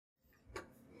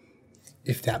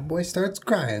if that boy starts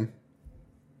crying,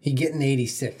 he getting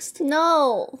 86th.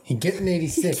 No. He getting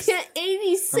 86th. Get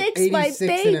 86, my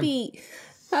baby.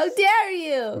 How dare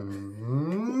you?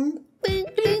 Mm-hmm. Bing,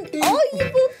 bing. Oh, you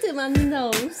booped him on the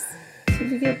nose. Did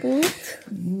you get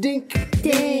booped? Dink.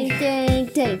 Ding, ding,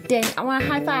 ding, ding. I want a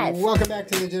high five. Welcome back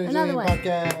to the Jenna Julian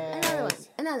Podcast.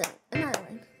 Another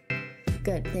one.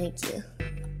 Good, thank you.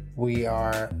 We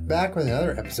are back with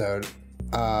another episode.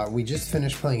 We just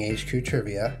finished playing HQ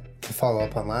Trivia to follow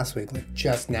up on last week, like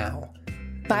just now.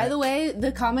 By the way,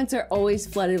 the comments are always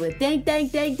flooded with dang, dang,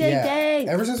 dang, dang, dang.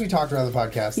 Ever since we talked about the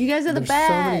podcast, you guys are the best. There's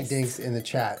so many dinks in the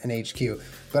chat in HQ.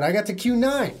 But I got to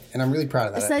Q9, and I'm really proud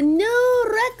of that. It's a new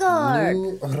record.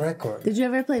 New record. Did you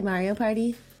ever play Mario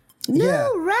Party? Yeah.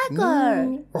 New record.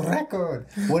 New record.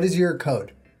 What is your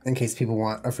code, in case people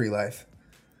want a free life?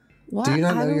 What? Do you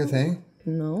not know your thing?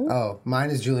 No. Oh,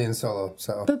 mine is Julian Solo.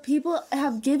 So. But people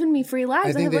have given me free lives.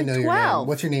 I think have they like know 12. your name.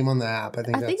 What's your name on the app? I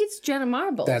think it's Jenna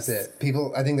Marbles. That's it. I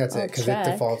think that's it because it check.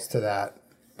 defaults to that.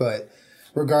 But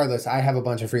regardless, I have a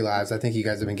bunch of free lives. I think you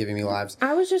guys have been giving me lives.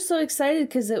 I was just so excited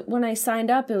because when I signed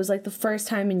up, it was like the first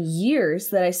time in years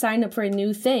that I signed up for a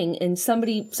new thing, and some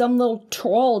little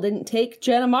troll didn't take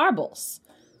Jenna Marbles.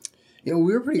 Yeah,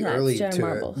 we were pretty early to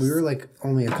Marbles. it. We were like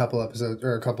only a couple episodes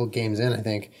or a couple games in, I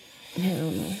think. I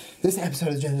don't know. This episode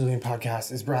of the Jenna Julian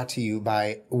Podcast is brought to you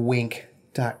by Wink.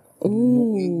 Try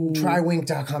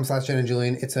wink.com/Jenna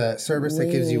Julian. It's a service that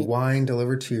gives you wine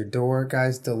delivered to your door.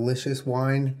 Guys, delicious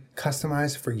wine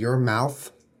customized for your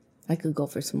mouth. I could go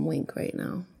for some Wink right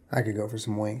now. I could go for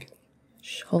some Wink.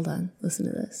 Shh, hold on. Listen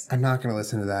to this. I'm not going to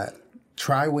listen to that.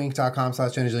 Try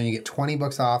wink.com/Jenna Julian. You get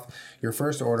 $20 off your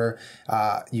first order.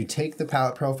 You take the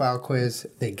palate profile quiz.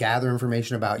 They gather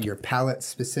information about your palate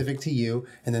specific to you,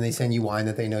 and then they send you wine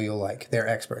that they know you'll like. They're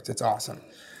experts. It's awesome.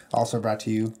 Also brought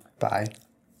to you by...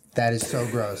 That is so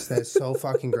gross. That is so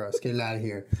fucking gross. Get it out of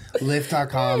here.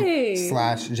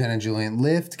 Lyft.com/Jenna Julian.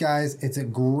 Lyft, guys, it's a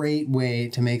great way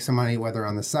to make some money, whether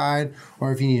on the side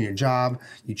or if you need a job.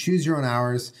 You choose your own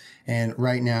hours. And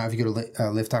right now, if you go to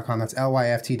Lyft.com, that's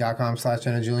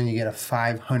Lyft.com/Jenna Julian, you get a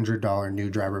 $500 new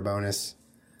driver bonus.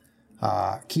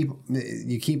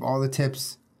 You keep all the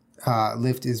tips.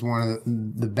 Lyft is one of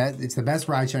the best. It's the best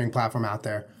ride sharing platform out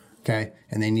there. Okay,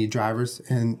 and they need drivers.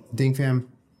 And Ding Fam,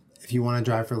 if you want to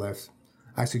drive for Lyft,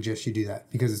 I suggest you do that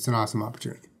because it's an awesome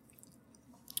opportunity.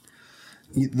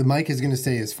 The mic is going to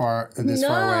stay far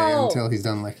away until he's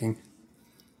done licking.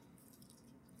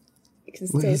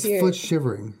 Look, his foot's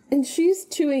shivering. And she's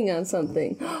chewing on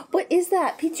something. What is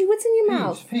that? Peachy, what's in your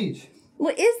mouth? Peach.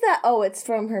 What is that? Oh, it's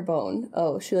from her bone.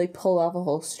 Oh, she pulled off a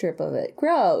whole strip of it.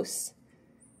 Gross.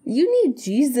 You need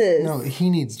Jesus. No, he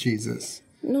needs Jesus.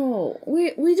 No,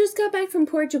 we just got back from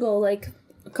Portugal a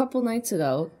couple nights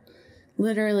ago.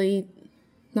 Literally,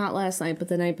 not last night, but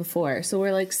the night before. So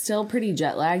we're still pretty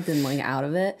jet lagged and out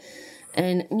of it.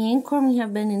 And me and Cormy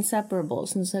have been inseparable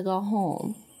since I got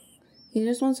home. He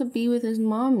just wants to be with his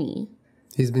mommy.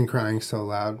 He's been crying so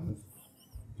loud,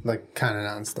 kind of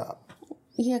nonstop.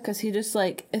 Yeah, because he just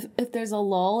if there's a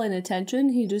lull in attention,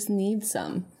 he just needs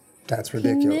some. That's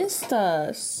ridiculous. He missed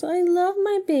us. I love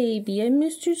my baby. I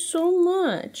missed you so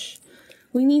much.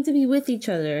 We need to be with each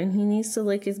other, and he needs to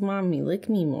lick his mommy. Lick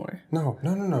me more. No.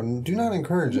 Do not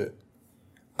encourage it.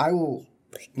 I will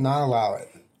not allow it.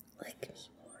 Lick me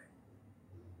more.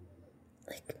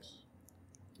 Lick me.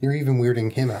 You're even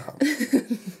weirding him out.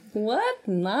 What?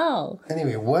 No.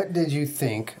 Anyway, what did you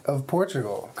think of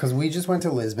Portugal? Because we just went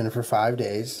to Lisbon for 5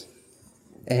 days,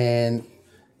 and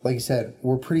like you said,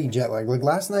 we're pretty jet lagged.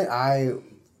 Last night, I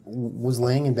was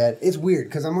laying in bed. It's weird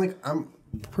because I'm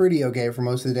pretty okay for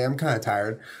most of the day. I'm kind of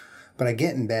tired, but I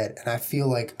get in bed and I feel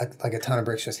like a ton of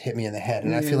bricks just hit me in the head,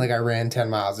 and I feel like I ran 10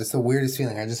 miles. It's the weirdest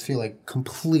feeling. I just feel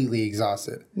completely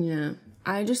exhausted. Yeah,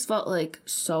 I just felt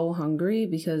so hungry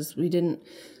because we didn't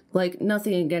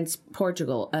nothing against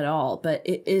Portugal at all, but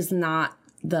it is not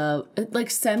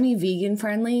semi-vegan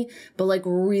friendly, but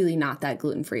really not that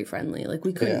gluten-free friendly.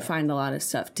 We couldn't find a lot of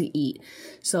stuff to eat.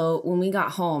 So when we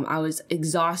got home, I was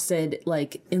exhausted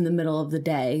in the middle of the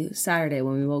day, Saturday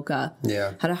when we woke up.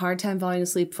 Yeah. Had a hard time falling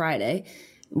asleep Friday.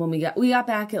 When we got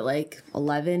back at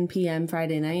 11 p.m.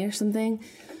 Friday night or something.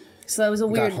 So that was a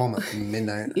weird... Got home at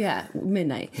midnight. Yeah,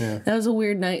 midnight. Yeah. That was a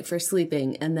weird night for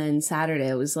sleeping. And then Saturday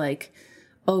it was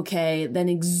okay, then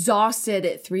exhausted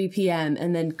at 3 p.m.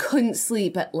 and then couldn't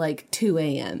sleep at 2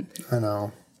 a.m. I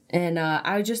know. And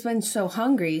I've just been so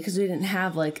hungry because we didn't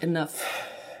have enough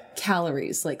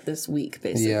calories this week,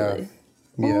 basically.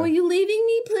 Yeah. Oh, are you leaving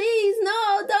me? Please,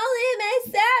 no, don't leave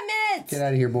me, Samus. Get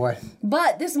out of here, boy.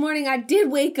 But this morning I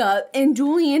did wake up and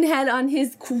Julian had on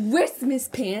his Christmas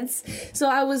pants. So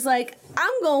I was like,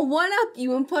 I'm going to one-up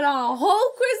you and put on a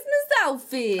whole Christmas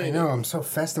outfit. I know, I'm so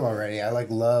festive already. I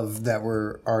love that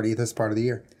we're already this part of the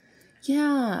year.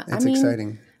 Yeah. It's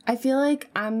exciting. I feel like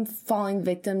I'm falling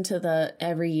victim to the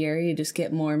every year you just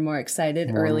get more and more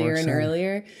excited earlier and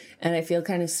earlier. And I feel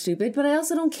kind of stupid, but I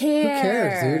also don't care. Who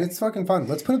cares, dude? It's fucking fun.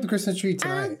 Let's put up the Christmas tree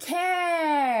tonight. I don't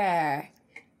care.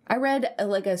 I read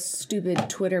like a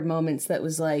stupid Twitter moments that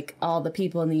was like all the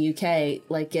people in the UK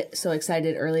like get so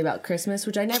excited early about Christmas,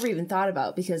 which I never even thought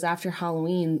about because after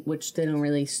Halloween, which they don't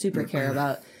really super care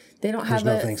about, they don't have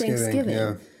no a Thanksgiving.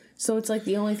 Yeah. So it's like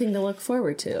the only thing to look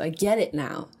forward to. I get it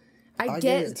now. I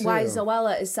get why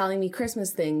Zoella is selling me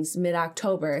Christmas things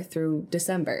mid-October through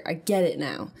December. I get it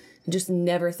now. I just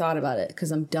never thought about it because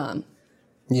I'm dumb.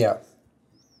 Yeah.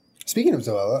 Speaking of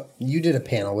Zoella, you did a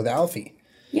panel with Alfie.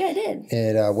 Yeah, I did.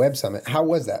 At Web Summit. How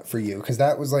was that for you? Because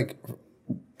that was like,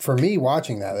 for me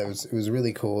watching that, it was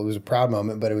really cool. It was a proud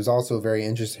moment, but it was also very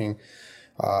interesting,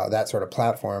 that sort of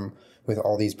platform with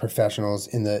all these professionals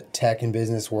in the tech and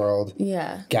business world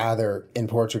gather in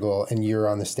Portugal, and you're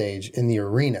on the stage in the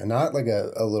arena, not like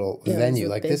a little venue.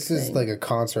 Like this is like a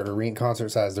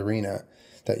concert-sized arena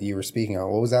that you were speaking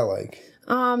on. What was that like?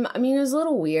 I mean, it was a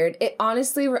little weird. It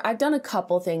honestly, I've done a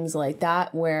couple things like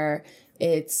that where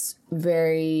it's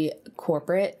very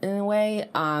corporate in a way.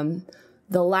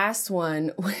 The last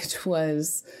one, which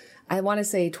was, I want to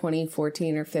say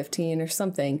 2014 or 15 or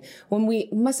something,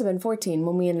 must have been 14,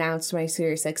 when we announced my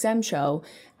SiriusXM show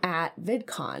at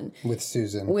VidCon. With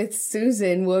Susan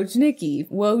Wojcicki,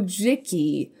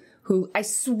 who I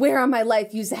swear on my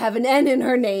life used to have an N in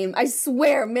her name. I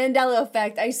swear, Mandela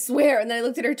effect, I swear. And then I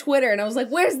looked at her Twitter and I was like,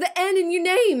 where's the N in your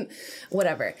name?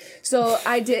 Whatever. So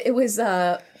it was,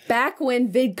 back when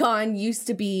VidCon used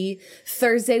to be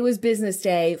Thursday was business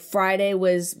day, Friday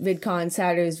was VidCon,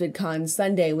 Saturday was VidCon,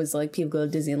 Sunday was like people go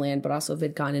to Disneyland, but also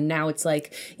VidCon. And now it's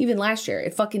like, even last year,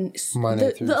 it fucking,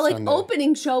 the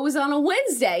opening show was on a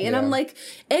Wednesday. And I'm like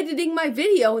editing my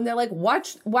video and they're like,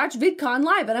 watch VidCon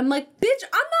live. And I'm like, bitch,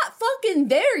 I'm not fucking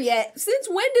there yet. Since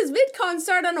when does VidCon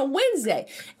start on a Wednesday?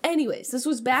 Anyways, this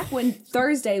was back when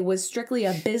Thursday was strictly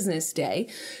a business day.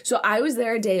 So I was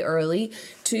there a day early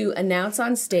to announce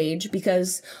on stage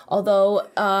because although,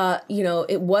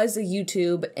 it was a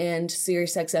YouTube and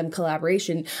SiriusXM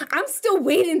collaboration, I'm still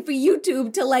waiting for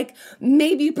YouTube to like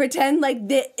maybe pretend like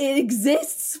that it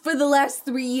exists for the last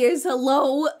 3 years.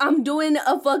 Hello, I'm doing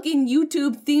a fucking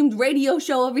YouTube themed radio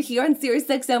show over here on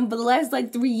SiriusXM for the last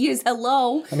like 3 years.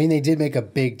 Hello. I mean, they did make a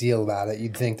big deal about it.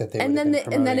 You'd think that they would have been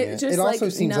promoting it. It also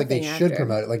seems like they should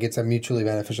promote it, like it's a mutually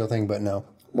beneficial thing, but no.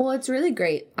 Well, it's really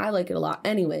great. I like it a lot.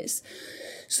 Anyways.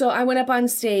 So I went up on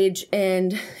stage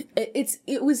and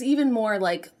it was even more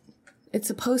like, it's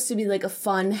supposed to be like a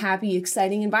fun, happy,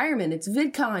 exciting environment. It's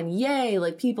VidCon, yay!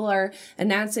 Like people are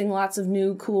announcing lots of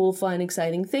new, cool, fun,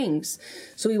 exciting things.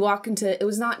 So we walk into, it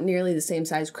was not nearly the same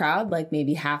size crowd, like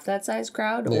maybe half that size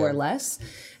crowd or less.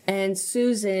 And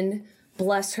Susan,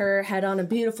 bless her, had on a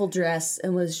beautiful dress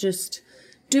and was just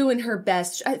doing her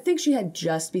best. I think she had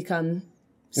just become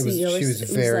CEO. She was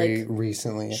very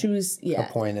recently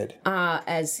appointed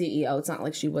as CEO. It's not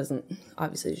like she wasn't,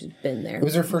 obviously she's been there. It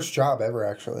was her first job ever,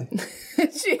 actually.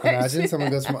 Imagine someone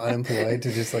goes from unemployed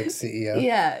to just like CEO.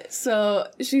 Yeah, so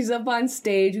she's up on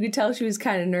stage. You could tell she was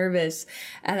kind of nervous.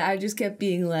 And I just kept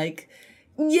being like,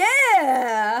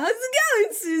 yeah, how's it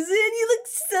going, Susan? You look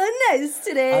so nice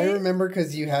today. I remember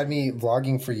because you had me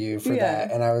vlogging for you for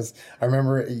that. And I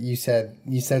remember you said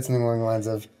something along the lines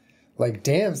of, like,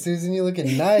 damn, Susan, you're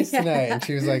looking nice tonight. And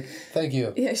she was like, thank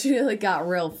you. Yeah, she like got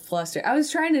real flustered. I was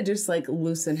trying to just like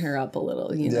loosen her up a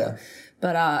little, you know. Yeah.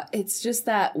 But it's just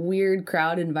that weird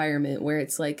crowd environment where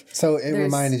it's like. So it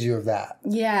reminded you of that.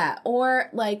 Yeah. Or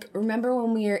like, remember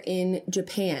when we were in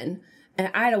Japan? And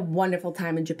I had a wonderful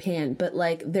time in Japan, but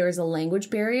like there was a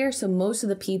language barrier. So most of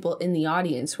the people in the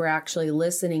audience were actually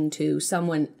listening to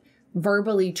someone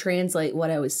verbally translate what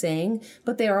I was saying,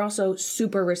 but they are also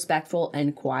super respectful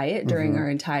and quiet during our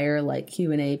entire like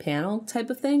Q&A panel type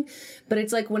of thing. But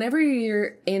it's like whenever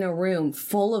you're in a room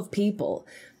full of people,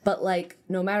 but like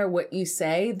no matter what you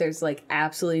say, there's like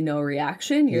absolutely no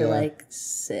reaction. You're like,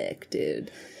 sick, dude.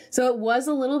 So it was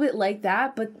a little bit like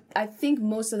that, but I think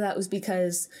most of that was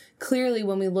because clearly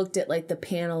when we looked at like the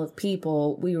panel of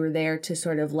people, we were there to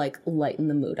sort of like lighten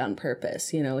the mood on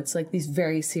purpose. You know, it's like these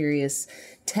very serious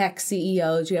tech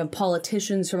CEOs. You have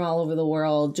politicians from all over the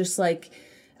world, just like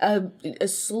a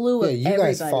slew of everybody. You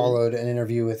guys followed an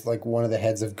interview with like one of the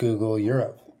heads of Google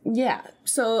Europe. Yeah.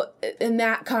 So, and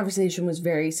that conversation was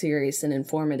very serious and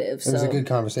informative. It was a good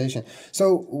conversation.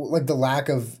 So, like the lack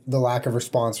of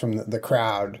response from the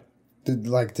crowd, did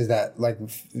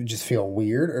that just feel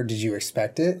weird, or did you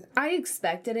expect it? I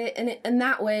expected it, and in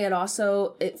that way,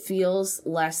 it feels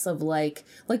less of like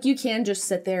you can just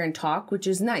sit there and talk, which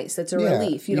is nice. It's a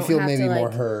relief. You don't feel have maybe to,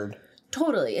 more heard.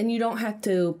 Totally. And you don't have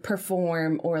to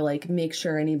perform or like make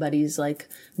sure anybody's like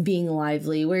being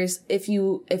lively. Whereas if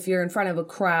you're in front of a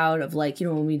crowd of like, you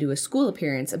know, when we do a school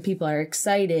appearance and people are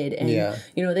excited and,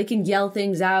 you know, they can yell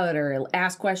things out or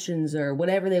ask questions or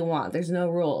whatever they want. There's no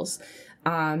rules.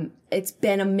 It's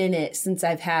been a minute since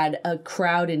I've had a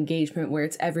crowd engagement where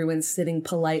it's everyone sitting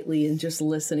politely and just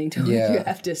listening to what you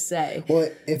have to say. Well,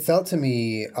 it felt to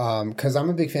me, because I'm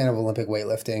a big fan of Olympic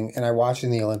weightlifting, and I watched in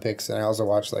the Olympics, and I also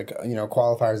watched like, you know,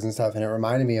 qualifiers and stuff, and it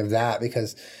reminded me of that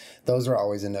because those are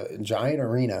always in a giant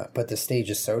arena, but the stage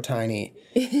is so tiny,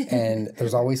 and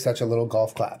there's always such a little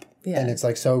golf clap. Yeah. And it's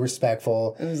like so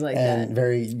respectful. It was like and that.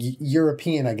 very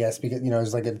European, I guess, because, you know,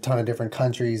 there's like a ton of different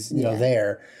countries, you know,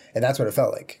 there. And that's what it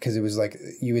felt like. Because it was like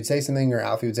you would say something or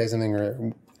Alfie would say something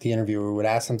or the interviewer would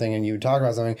ask something and you would talk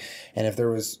about something. And if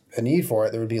there was a need for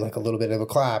it, there would be like a little bit of a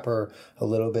clap or a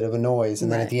little bit of a noise.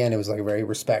 And then at the end, it was like a very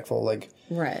respectful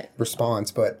response.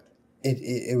 But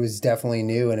it was definitely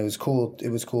new and it was cool. It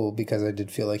was cool because I did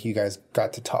feel like you guys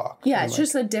got to talk. Yeah, it's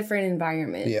just a different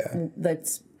environment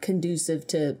that's conducive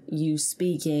to you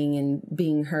speaking and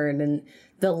being heard, and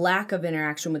the lack of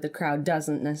interaction with the crowd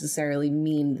doesn't necessarily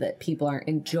mean that people aren't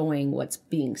enjoying what's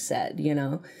being said, you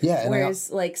know? Yeah.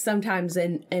 Whereas like sometimes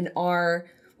in our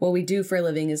what we do for a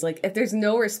living is like if there's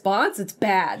no response, it's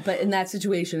bad. But in that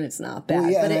situation, it's not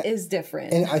bad. Well, but it is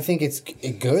different. And I think it's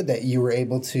good that you were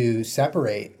able to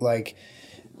separate like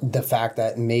the fact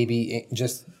that maybe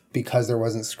just because there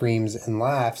wasn't screams and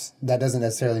laughs, that doesn't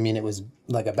necessarily mean it was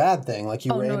like a bad thing. Like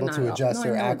you were able to adjust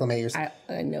or acclimate yourself.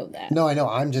 I know that. No, I know.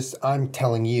 I'm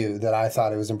telling you that I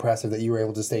thought it was impressive that you were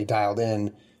able to stay dialed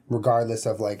in regardless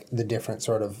of like the different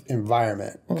sort of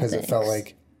environment. Because it felt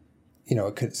like, you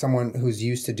know, someone who's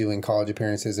used to doing college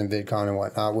appearances and VidCon and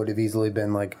whatnot would have easily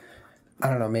been like, I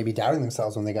don't know, maybe doubting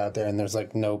themselves when they got up there and there's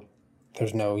no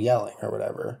yelling or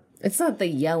whatever. It's not the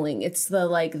yelling. It's the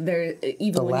like, they're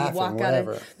even when you walk out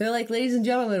of, they're like, ladies and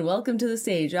gentlemen, welcome to the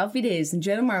stage, Alfie Days and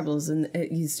Jenna Marbles. And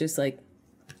he's just like,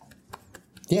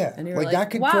 yeah, like that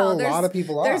could throw a lot of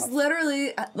people off. There's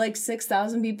literally like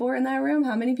 6,000 people were in that room.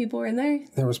 How many people were in there?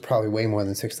 There was probably way more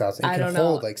than 6,000. It could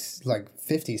hold like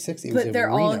 50, 60. But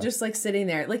they're all just like sitting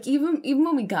there. Like even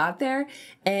when we got there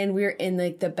and we were in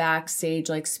like the backstage,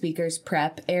 like speakers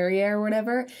prep area or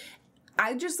whatever,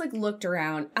 I just like looked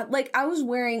around. I was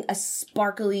wearing a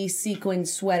sparkly sequin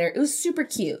sweater. It was super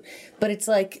cute, but it's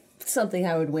like something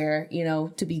I would wear, you know,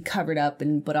 to be covered up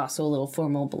but also a little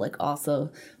formal, but like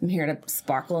also I'm here to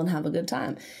sparkle and have a good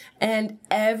time. And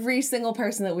every single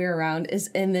person that we were around is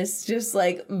in this just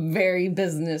like very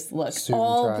business look.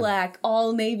 All black,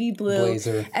 all navy blue.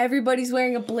 Blazer. Everybody's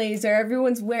wearing a blazer.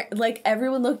 Everyone's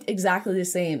everyone looked exactly the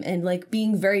same and like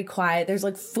being very quiet. There's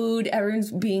like food.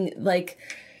 Everyone's being like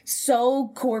so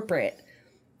corporate.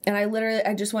 And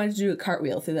I just wanted to do a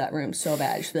cartwheel through that room so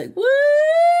bad. Just be like,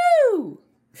 woo!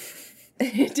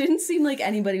 It didn't seem like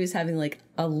anybody was having like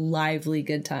a lively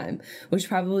good time, which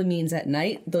probably means at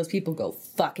night those people go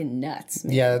fucking nuts,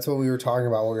 man. Yeah, that's what we were talking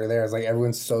about when we were there. It's like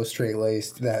everyone's so straight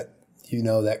laced that you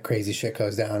know that crazy shit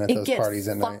goes down at those parties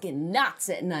at night. It gets fucking nuts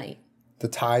at night. The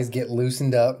ties get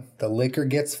loosened up, the liquor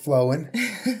gets flowing,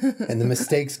 and the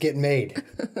mistakes get made.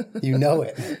 You know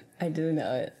it. I do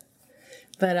know it.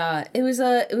 But it was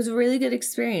a really good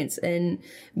experience, and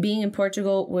being in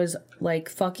Portugal was like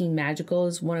fucking magical.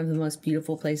 It's one of the most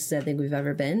beautiful places I think we've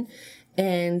ever been.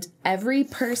 And every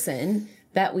person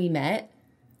that we met,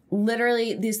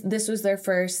 literally this was their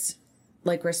first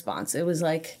like response. It was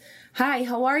like, "Hi,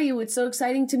 how are you? It's so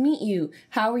exciting to meet you.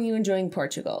 How are you enjoying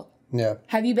Portugal? Yeah.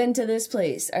 Have you been to this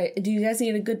place? Do you guys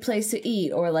need a good place to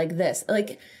eat?" Or like this.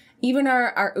 Like even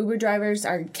our Uber drivers,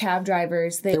 our cab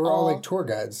drivers, they were all like tour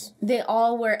guides. They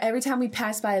all were. Every time we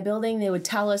passed by a building, they would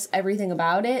tell us everything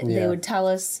about it. Yeah. They would tell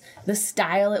us the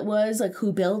style it was, like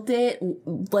who built it,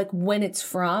 like when it's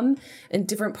from, in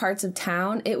different parts of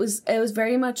town. It was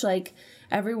very much like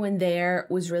everyone there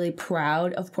was really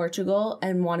proud of Portugal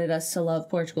and wanted us to love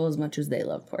Portugal as much as they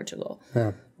love Portugal.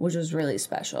 Yeah. Which was really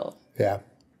special. Yeah.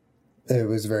 It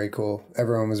was very cool.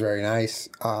 Everyone was very nice.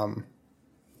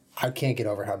 I can't get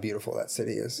over how beautiful that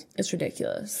city is. It's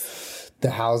ridiculous.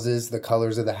 The houses, the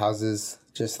colors of the houses,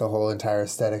 just the whole entire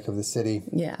aesthetic of the city.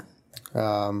 Yeah.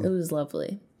 It was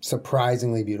lovely.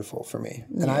 Surprisingly beautiful for me.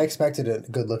 Yeah. And I expected a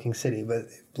good-looking city, but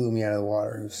it blew me out of the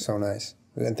water. It was so nice.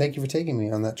 And thank you for taking me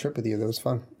on that trip with you. That was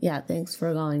fun. Yeah, thanks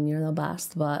for going. You're the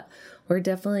best. But we're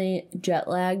definitely jet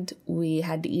lagged. We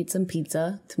had to eat some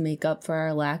pizza to make up for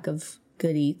our lack of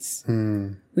good eats.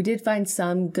 We did find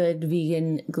some good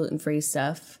vegan, gluten-free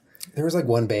stuff. There was like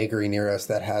one bakery near us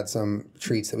that had some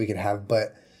treats that we could have,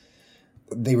 but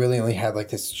they really only had like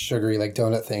this sugary like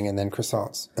donut thing and then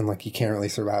croissants. And like you can't really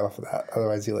survive off of that.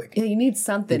 Otherwise you like... Yeah, you need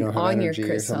something on your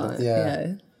croissant.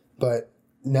 Yeah. But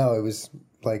no, it was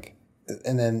like...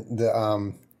 And then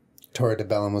the Torre de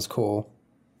Bellum was cool.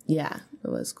 Yeah, it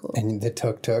was cool. And the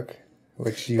tuk-tuk,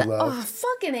 which you love. Oh,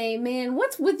 fucking A, man.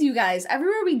 What's with you guys?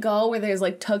 Everywhere we go where there's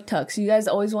like tuk-tuks, you guys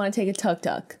always want to take a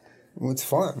tuk-tuk. Well, it's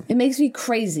fun. It makes me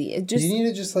crazy. It just... You need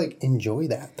to just like enjoy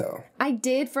that though. I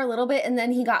did for a little bit and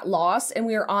then he got lost and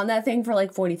we were on that thing for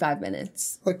like 45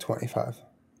 minutes. Like 25.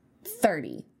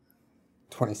 30.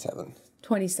 27.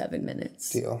 27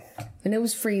 minutes. Deal. And it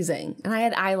was freezing. And I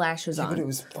had eyelashes on. But it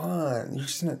was fun. You're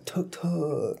just in a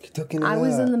tuk-tuk. I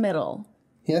was in the middle.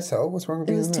 Yeah, so? What's wrong with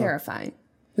being in the middle? It was terrifying.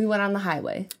 We went on the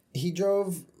highway. He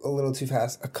drove a little too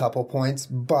fast, a couple points,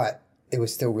 but it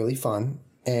was still really fun.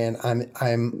 And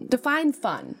I'm Define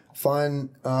fun. Fun,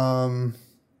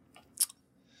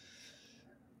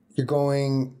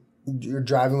 you're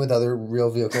driving with other real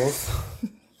vehicles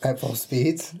at full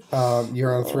speeds.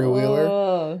 You're on a three-wheeler.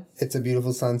 Oh. It's a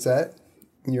beautiful sunset.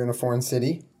 You're in a foreign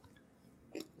city.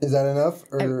 Is that enough?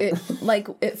 Or... It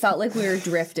felt like we were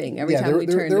drifting every time we turned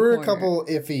the corner. There were a couple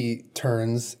iffy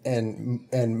turns and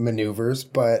maneuvers,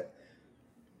 but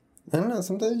I don't know.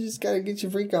 Sometimes you just gotta get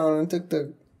your freak on and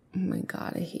tuk-tuk. Oh my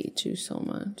God, I hate you so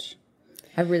much.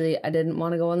 I didn't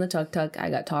want to go on the tuk-tuk. I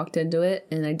got talked into it,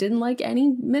 and I didn't like any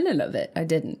minute of it. I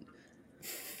didn't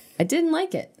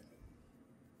like it.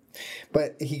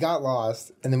 But he got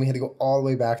lost, and then we had to go all the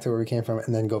way back to where we came from,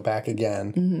 and then go back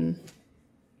again. Mm-hmm.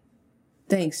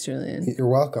 Thanks, Julian. You're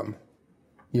welcome.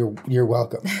 You're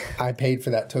welcome. I paid for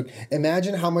that tuk.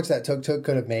 Imagine how much that tuk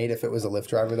could have made if it was a Lyft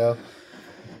driver, though.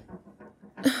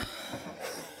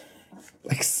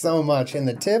 Like so much, and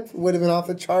the tip would have been off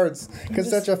the charts because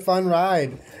such a fun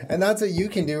ride. And that's what you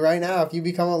can do right now if you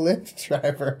become a Lyft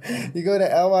driver. You go to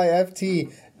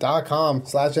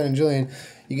lyft.com/JenandJulian.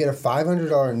 You get a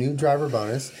 $500 new driver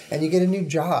bonus, and you get a new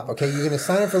job. Okay, you're gonna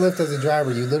sign up for Lyft as a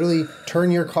driver. You literally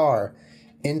turn your car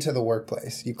into the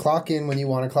workplace. You clock in when you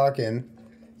want to clock in.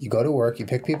 You go to work. You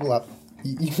pick people up.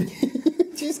 You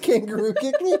just kangaroo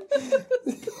kick me.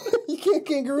 You can't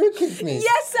kangaroo kick me.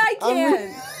 Yes, I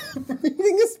can. I'm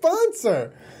reading a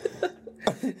sponsor.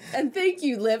 And thank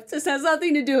you, Lyft. This has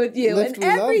nothing to do with you Lyft, and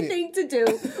everything to do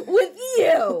with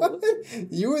you.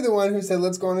 You were the one who said,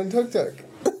 let's go on a tuk-tuk.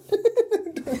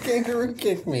 Don't kangaroo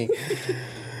kick me.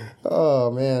 Oh,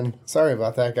 man. Sorry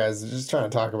about that, guys. Just trying to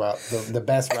talk about the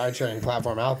best ride-sharing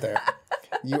platform out there.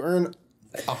 You earn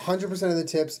 100% of the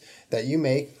tips that you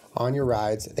make on your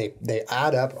rides. They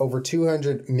add up. Over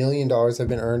 $200 million have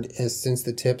been earned since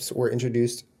the tips were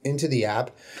introduced into the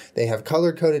app. They have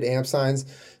color-coded amp signs,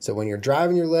 so when you're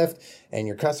driving your Lyft and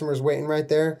your customer's waiting right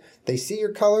there, they see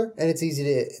your color, and it's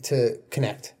easy to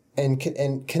connect. And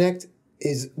connect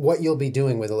is what you'll be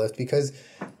doing with a Lyft, because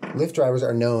Lyft drivers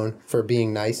are known for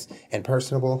being nice and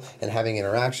personable and having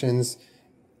interactions.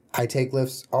 I take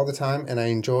Lyfts all the time, and I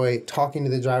enjoy talking to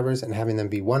the drivers and having them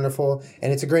be wonderful,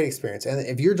 and it's a great experience. And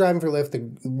if you're driving for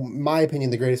Lyft, my opinion,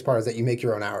 the greatest part is that you make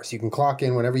your own hours. You can clock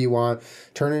in whenever you want,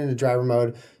 turn it into driver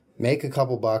mode, make a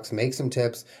couple bucks, make some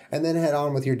tips, and then head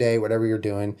on with your day, whatever you're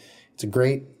doing. It's a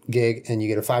great gig, and you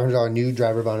get a $500 new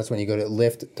driver bonus when you go to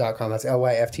lyft.com. That's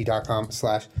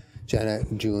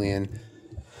lyft.com/JennaJulian.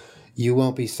 You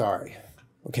won't be sorry.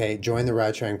 Okay, join the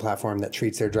ride-sharing platform that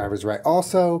treats their drivers right.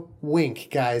 Also, Wink,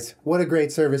 guys. What a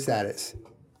great service that is.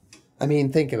 I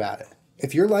mean, think about it.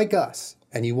 If you're like us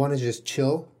and you want to just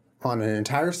chill on an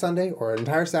entire Sunday or an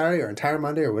entire Saturday or entire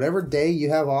Monday or whatever day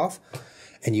you have off,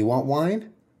 and you want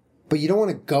wine, but you don't want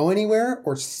to go anywhere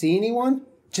or see anyone,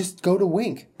 just go to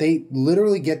Wink. They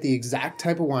literally get the exact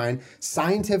type of wine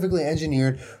scientifically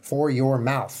engineered for your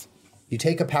mouth. You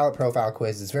take a palate profile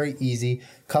quiz. It's very easy.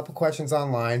 Couple questions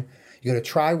online. You go to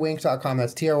trywink.com.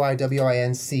 That's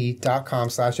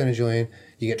TRYWINC.com/JennaJulian.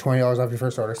 You get $20 off your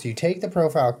first order. So you take the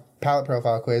palate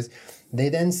profile quiz. They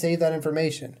then save that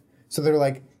information. So they're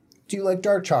like, do you like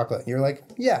dark chocolate? And you're like,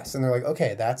 yes. And they're like,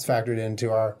 okay, that's factored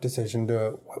into our decision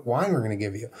to what wine we're going to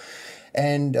give you.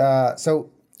 And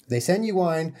so they send you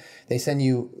wine. They send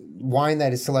you wine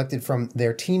that is selected from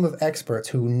their team of experts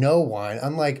who know wine,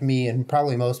 unlike me and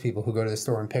probably most people who go to the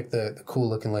store and pick the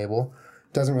cool-looking label.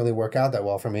 Doesn't really work out that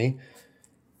well for me.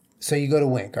 So you go to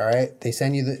Wink, all right? They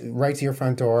send you right to your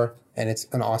front door, and it's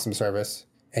an awesome service,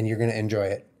 and you're going to enjoy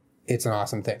it. It's an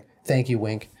awesome thing. Thank you,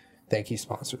 Wink. Thank you,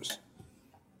 sponsors.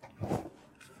 Why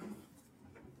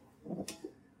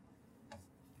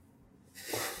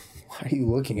are you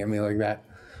looking at me like that?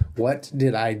 What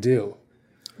did I do?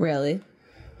 Really?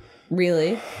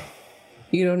 Really?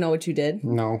 You don't know what you did?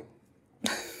 No.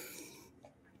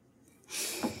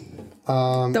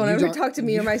 Don't ever talk to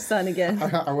me or my son again.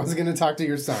 I wasn't going to talk to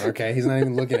your son, okay? He's not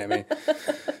even looking at me.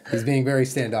 He's being very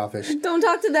standoffish. Don't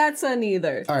talk to that son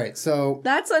either. All right, so...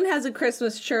 That son has a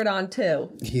Christmas shirt on,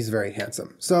 too. He's very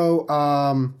handsome. So,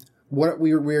 what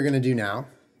we're going to do now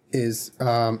is,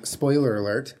 spoiler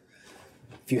alert,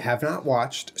 if you have not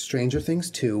watched Stranger Things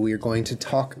 2, we are going to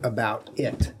talk about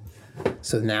it.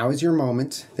 So now is your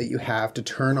moment that you have to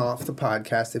turn off the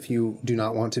podcast if you do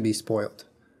not want to be spoiled.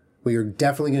 We are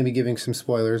definitely going to be giving some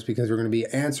spoilers because we're going to be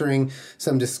answering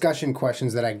some discussion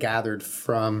questions that I gathered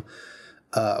from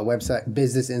a website,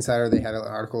 Business Insider. They had an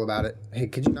article about it. Hey,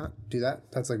 could you not do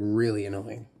that? That's like really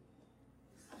annoying.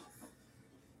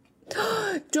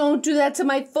 Don't do that to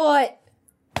my foot.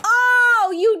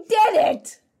 Oh, you did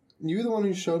it. You're the one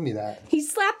who showed me that. He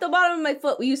slapped the bottom of my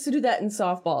foot. We used to do that in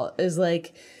softball. Is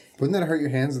like... Wouldn't that hurt your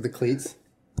hands with the cleats?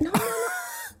 No.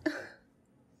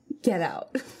 Get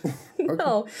out.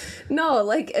 No,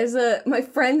 like my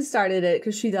friend started it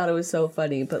because she thought it was so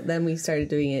funny, but then we started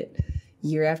doing it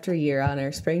year after year on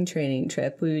our spring training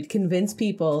trip. We would convince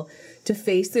people to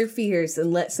face their fears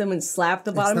and let someone slap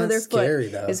the bottom of their scary,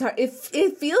 foot. Though. It's hard.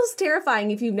 It feels terrifying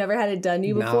if you've never had it done to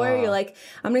you before. Nah. You're like,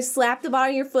 I'm going to slap the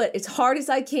bottom of your foot as hard as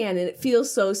I can, and it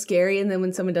feels so scary. And then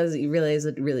when someone does it, you realize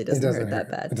it really doesn't hurt that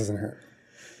bad. It doesn't hurt.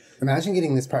 Imagine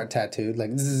getting this part tattooed,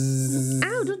 like... Zzz.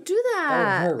 Ow, don't do that.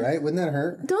 That would hurt, right? Wouldn't that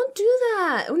hurt? Don't do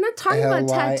that. We're not talking about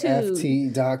tattoos.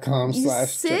 LYFT.com/... You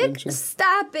sick?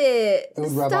 Stop it. It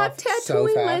would rub Stop off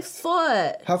tattooing so my fast.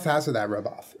 foot. How fast would that rub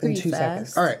off? Pretty In 2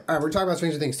 fast. seconds. All right, we're talking about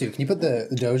Stranger Things too. Can you put the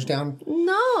Doge down?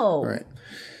 No. All right.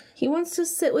 He wants to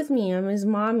sit with me. I'm his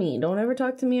mommy. Don't ever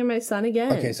talk to me or my son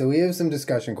again. Okay, so we have some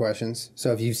discussion questions.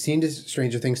 So if you've seen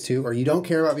Stranger Things 2 or you don't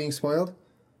care about being spoiled,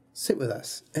 sit with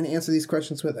us and answer these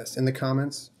questions with us in the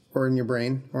comments or in your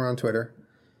brain or on Twitter.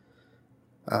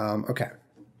 Okay.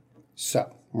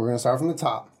 So we're going to start from the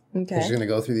top. Okay. We're just going to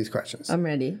go through these questions. I'm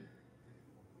ready.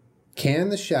 Can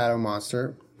the shadow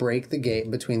monster break the gate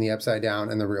between the Upside Down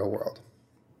and the real world?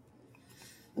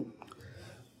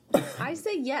 I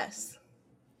say yes.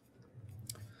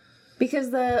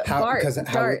 Because the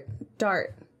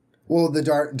dart. Well, the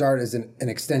dart is an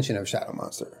extension of Shadow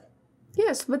Monster.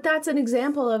 Yes, but that's an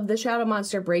example of the Shadow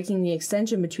Monster breaking the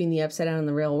extension between the Upside Down and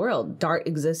the real world. Dart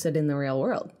existed in the real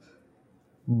world.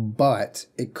 But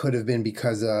it could have been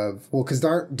because of... Well, because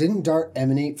didn't Dart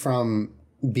emanate from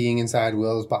being inside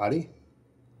Will's body?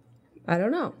 I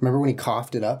don't know. Remember when he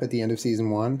coughed it up at the end of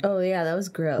season 1? Oh, yeah, that was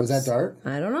gross. Was that Dart?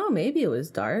 I don't know. Maybe it was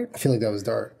Dart. I feel like that was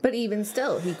Dart. But even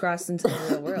still, he crossed into the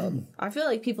real world. I feel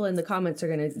like people in the comments are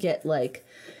going to get like,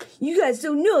 you guys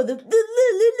don't know the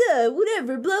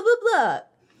whatever, blah, blah, blah.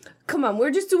 Come on,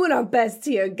 we're just doing our best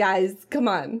here, guys. Come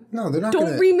on. No, they're not.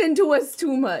 Don't ream into us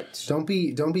too much. Don't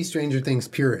be Stranger Things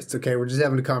purists, okay? We're just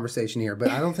having a conversation here,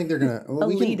 but I don't think they're gonna. Well,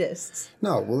 elitists.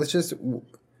 Let's just.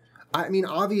 I mean,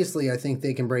 obviously, I think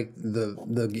they can break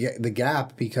the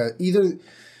gap because either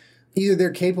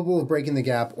they're capable of breaking the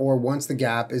gap, or once the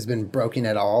gap has been broken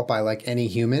at all by like any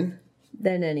human,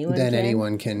 then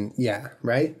anyone can. Yeah,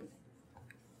 right.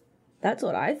 That's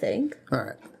what I think. All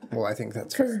right. Well, I think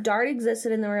that's because Dart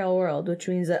existed in the real world, which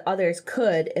means that others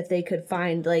could, if they could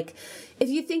find, like, if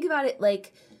you think about it,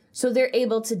 like, so they're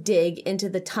able to dig into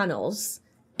the tunnels,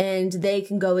 and they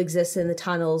can go exist in the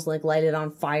tunnels, like, light it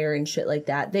on fire and shit like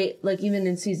that. They, like, even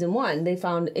in season 1, they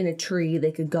found in a tree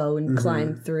they could go and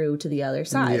climb through to the other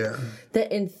side. Yeah.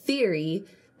 That, in theory,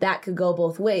 that could go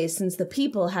both ways, since the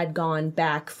people had gone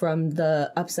back from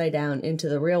the Upside Down into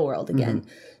the real world again.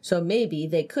 So maybe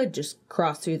they could just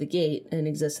cross through the gate and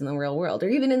exist in the real world, or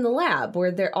even in the lab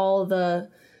where they're all the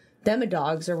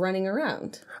demodogs are running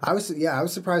around. I was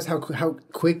surprised how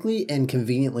quickly and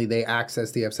conveniently they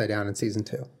accessed the Upside Down in season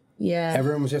 2. Yeah.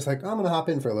 Everyone was just like, I'm going to hop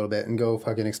in for a little bit and go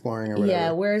fucking exploring or whatever.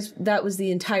 Yeah, whereas that was the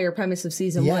entire premise of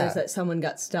season 1 is that someone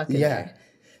got stuck in there.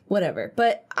 Whatever.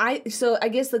 But I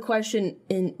guess the question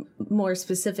in more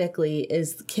specifically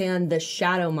is, can the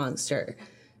shadow monster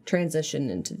transition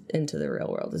into the real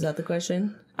world? Is that the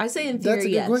question? I say in theory, that's a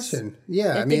good question.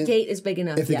 Yeah, if the gate is big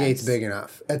enough. If the gate's big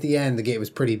enough. At the end, the gate was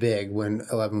pretty big when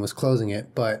 11 was closing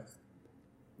it, but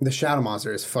the shadow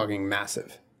monster is fucking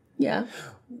massive. Yeah.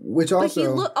 Which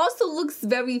also... But he also looks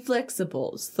very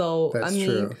flexible. So, that's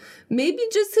true. Maybe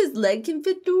just his leg can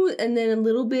fit through, and then a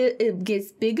little bit it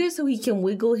gets bigger so he can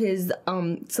wiggle his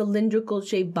cylindrical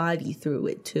shaped body through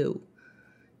it too.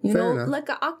 You Fair know, enough. like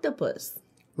an octopus.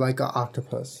 Like an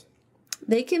octopus.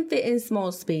 They can fit in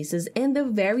small spaces, and they're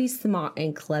very smart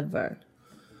and clever.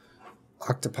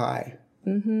 Octopi.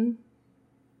 Mm-hmm.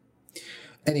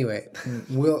 Anyway,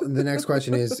 the next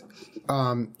question is,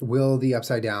 will the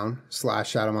Upside Down /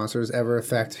 Shadow Monsters ever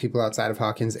affect people outside of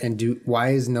Hawkins? And why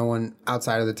is no one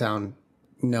outside of the town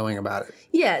knowing about it?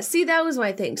 Yeah, see, that was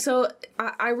my thing. So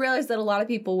I realized that a lot of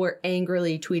people were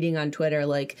angrily tweeting on Twitter,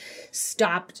 like,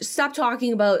 stop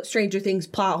talking about Stranger Things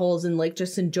plot holes and, like,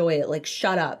 just enjoy it. Like,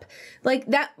 shut up. Like,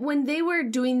 that, when they were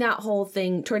doing that whole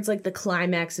thing towards, like, the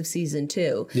climax of season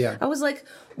 2, yeah, I was like,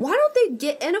 why don't they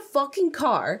get in a fucking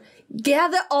car,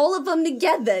 gather all of them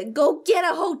together, go get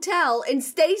a hotel, and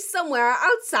stay somewhere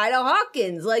outside of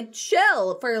Hawkins? Like,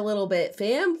 chill for a little bit,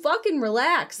 fam. Fucking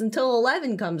relax until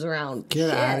 11 comes around.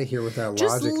 Get out of here with that logic.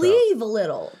 Just leave a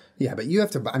little. Yeah, but you have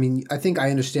to, I mean, I think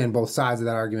I understand both sides of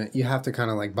that argument. You have to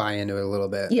kind of like buy into it a little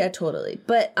bit. Yeah, totally.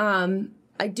 But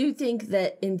I do think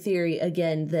that in theory,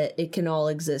 again, that it can all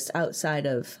exist outside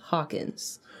of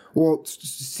Hawkins. Well,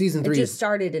 season 3 it just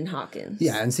started in Hawkins.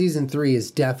 Yeah, and season 3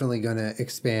 is definitely going to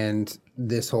expand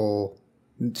this whole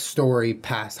story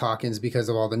past Hawkins because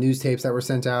of all the news tapes that were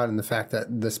sent out and the fact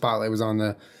that the spotlight was on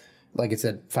the, like it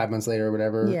said, 5 months later or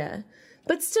whatever. Yeah.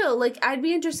 But still, like, I'd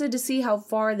be interested to see how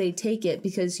far they take it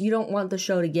because you don't want the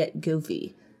show to get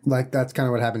goofy. Like, that's kind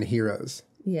of what happened to Heroes.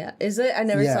 Yeah. Is it? I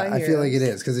never saw Heroes. I feel like it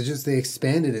is because it just, they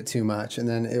expanded it too much and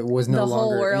then it was no longer the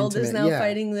whole world intimate. Is now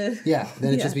fighting the... Yeah,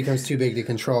 then it just becomes too big to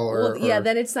control.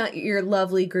 Then it's not your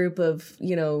lovely group of,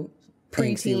 you know,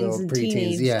 preteens and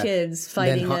teenage kids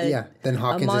fighting then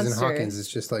Hawkins a isn't Hawkins. It's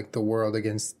just like the world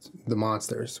against the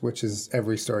monsters, which is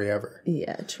every story ever.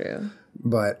 Yeah, true.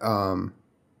 But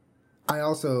I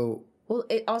also... Well,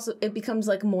 it becomes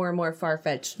like more and more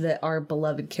far-fetched that our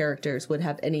beloved characters would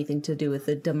have anything to do with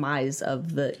the demise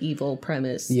of the evil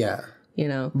premise. Yeah. You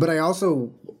know? But I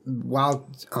also, while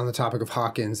on the topic of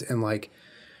Hawkins and like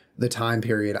the time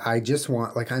period, I just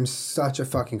want, like, I'm such a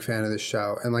fucking fan of this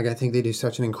show. And like, I think they do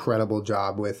such an incredible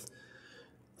job with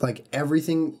like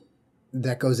everything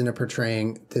that goes into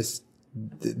portraying this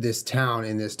town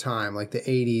in this time, like the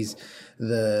 80s,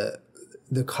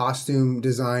 the costume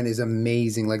design is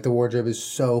amazing. Like the wardrobe is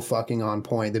so fucking on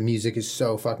point. The music is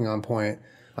so fucking on point.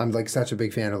 I'm like such a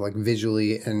big fan of like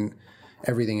visually and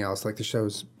everything else. Like the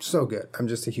show's so good. I'm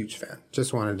just a huge fan.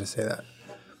 Just wanted to say that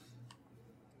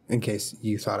in case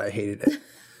you thought I hated it.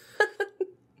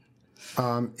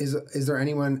 Is there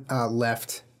anyone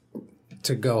left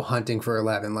to go hunting for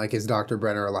 11? Like, is Dr.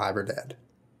 Brenner alive or dead?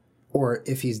 Or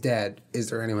if he's dead, is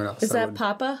there anyone else? Is that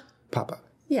Papa? Papa.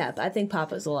 Yeah, I think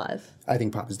Papa's alive. I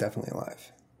think Papa's definitely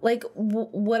alive. Like,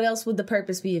 what else would the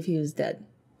purpose be if he was dead?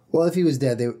 Well, if he was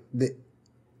dead,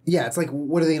 yeah, it's like,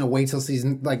 what are they going to wait till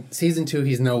season 2,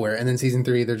 he's nowhere, and then season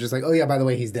 3, they're just like, oh yeah, by the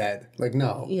way, he's dead. Like,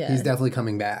 no, he's definitely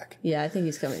coming back. Yeah, I think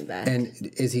he's coming back.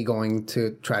 And is he going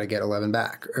to try to get 11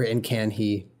 back? And can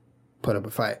he put up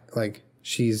a fight? Like,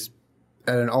 she's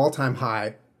at an all-time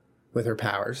high with her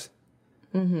powers.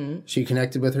 Mm-hmm. She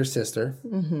connected with her sister.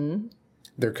 Mm-hmm.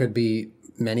 There could be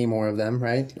many more of them,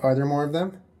 right? Are there more of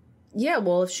them? Yeah,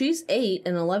 well, if she's 8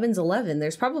 and 11's 11,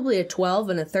 there's probably a 12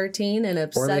 and a 13 and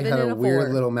a 7 and a 4. Or they had a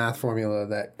weird little math formula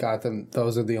that got them.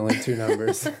 Those are the only 2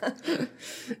 numbers.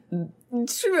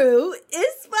 True.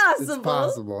 It's possible. It's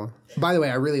possible. By the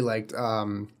way, I really liked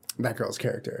that girl's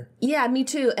character. Yeah, me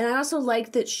too. And I also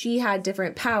liked that she had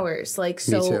different powers. Like,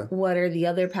 so what are the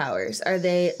other powers? Are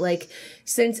they, like,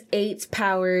 since 8's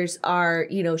powers are,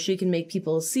 you know, she can make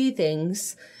people see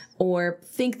things or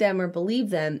think them or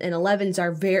believe them, and 11's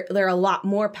are they're a lot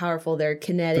more powerful. They're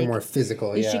kinetic. They're more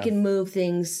physical, yeah. She can move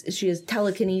things. She has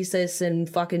telekinesis and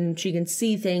fucking, she can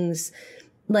see things.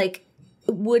 Like,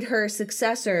 would her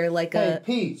successor, like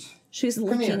Peach. She's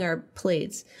licking our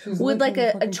plates. Would like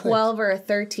a 12 or a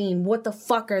 13, what the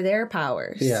fuck are their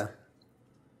powers? Yeah.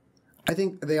 I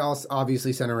think they all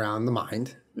obviously sent around the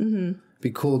mind. Mm-hmm. Be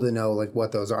cool to know like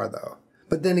what those are though.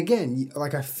 But then again,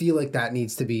 like I feel like that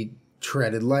needs to be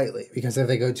treaded lightly because if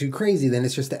they go too crazy, then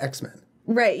it's just the X-Men.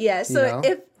 Right, yeah. So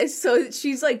so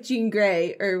she's like Jean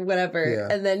Grey or whatever,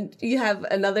 and then you have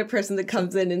another person that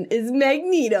comes in and is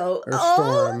Magneto. Or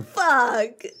Storm. Oh,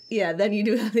 fuck. Yeah, then you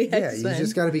do have the X-Men. Yeah, you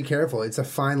just got to be careful. It's a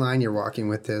fine line you're walking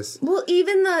with this. Well,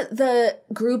 even the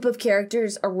group of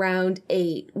characters around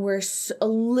 8 were a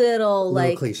little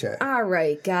like cliche. All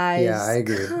right, guys. Yeah, I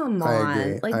agree. Come on. I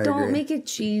agree. Like, don't make it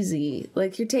cheesy.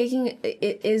 Like, you're turning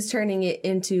it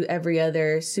into every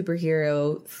other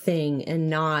superhero thing and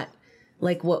not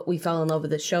like what we fell in love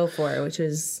with the show for, which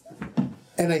is...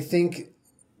 And I think...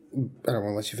 I don't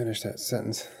want to let you finish that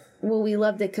sentence. Well, we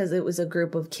loved it because it was a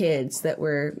group of kids that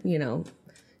were, you know,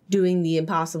 doing the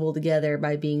impossible together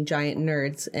by being giant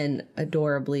nerds and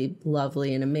adorably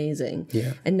lovely and amazing.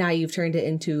 Yeah. And now you've turned it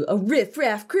into a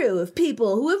riff-raff crew of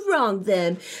people who have wronged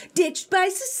them, ditched by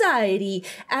society,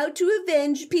 out to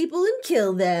avenge people and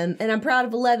kill them. And I'm proud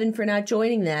of Eleven for not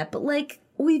joining that. But, like,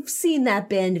 we've seen that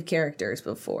band of characters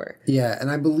before. Yeah, and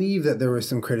I believe that there was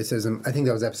some criticism. I think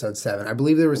that was episode 7. I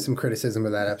believe there was some criticism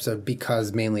of that episode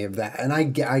because mainly of that. And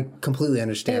I completely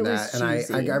understand that. And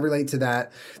I relate to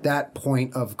that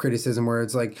point of criticism where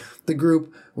it's like the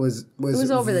group was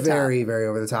over the very, very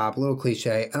over the top, a little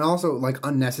cliche, and also like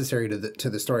unnecessary to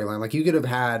the storyline. Like you could have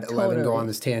had Eleven go on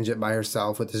this tangent by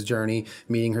herself with this journey,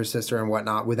 meeting her sister and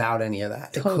whatnot without any of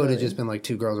that. It could have just been like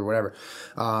 2 girls or whatever.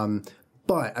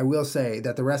 But I will say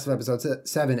that the rest of episode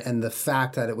 7 and the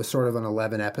fact that it was sort of an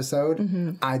 11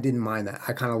 episode, I didn't mind that.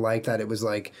 I kind of liked that it was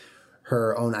like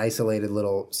her own isolated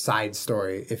little side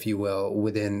story, if you will,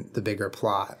 within the bigger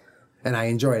plot. And I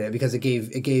enjoyed it because it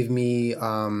gave me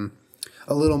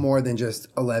a little more than just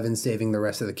 11 saving the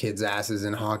rest of the kids' asses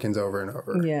and Hawkins over and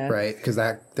over. Yeah. Right? Because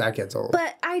that gets old.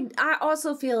 But I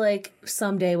also feel like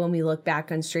someday when we look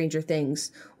back on Stranger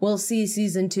Things, we'll see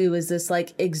season 2 as this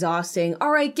like exhausting,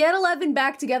 all right, get 11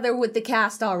 back together with the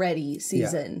cast already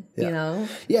season, you know?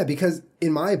 Yeah, because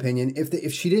in my opinion,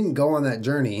 if she didn't go on that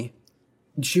journey,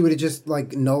 she would have just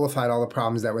like nullified all the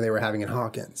problems that they were having in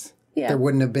Hawkins. Yeah. There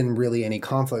wouldn't have been really any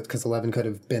conflict because 11 could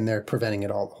have been there preventing it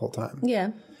all the whole time.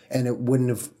 Yeah. And it wouldn't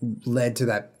have led to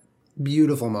that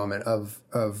beautiful moment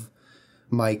of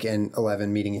Mike and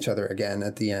 11 meeting each other again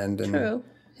at the end. And true.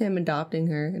 Him adopting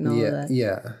her and all of that.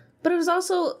 Yeah. But it was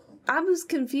also, I was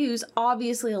confused.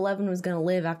 Obviously, 11 was going to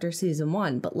live after season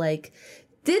 1, but like,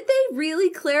 did they really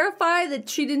clarify that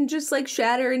she didn't just like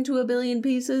shatter into a billion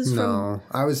pieces? No,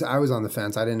 I was on the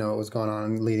fence. I didn't know what was going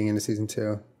on leading into season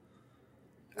 2.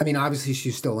 I mean, obviously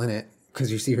she's still in it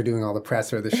because you see her doing all the press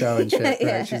for the show and shit.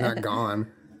 Right? She's not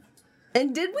gone.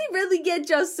 And did we really get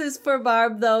justice for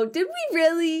Barb, though? Did we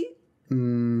really?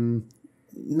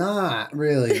 Not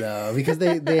really, though, because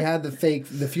they had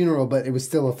the funeral, but it was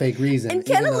still a fake reason. And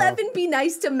can 11 be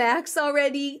nice to Max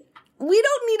already? We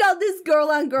don't need all this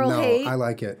girl-on-girl hate. I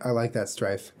like it. I like that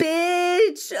strife.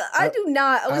 Bitch, I do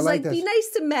not. I was like be nice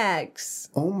to Max.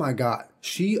 Oh, my God.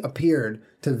 She appeared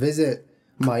to visit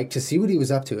Mike to see what he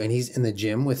was up to, and he's in the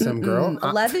gym with some girl.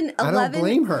 11, I don't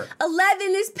blame her.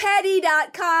 11 is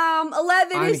petty.com.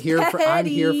 11 is petty. I'm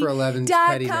here for 11's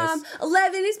pettiness.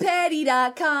 11 is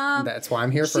petty.com. That's why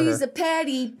I'm here for her. She's a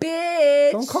petty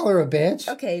bitch. Don't call her a bitch.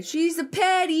 Okay, she's a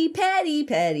petty.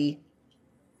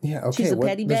 Yeah, okay. She's a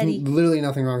petty Betty. There's literally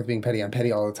nothing wrong with being petty. I'm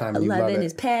petty all the time, and 11 you love it.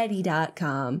 is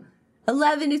petty.com.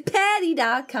 11 is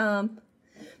petty.com.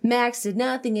 Max did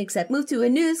nothing except move to a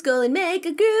new school and make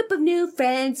a group of new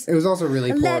friends. It was also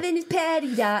really 11 is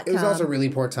petty.com. It was also really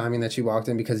poor timing that she walked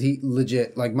in because he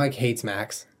legit, like, Mike hates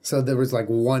Max. So there was, like,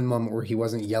 one moment where he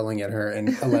wasn't yelling at her, and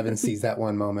 11 sees that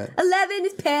one moment. 11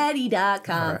 is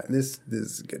petty.com. All right, this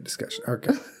is a good discussion.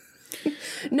 Okay.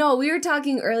 No, we were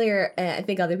talking earlier, and I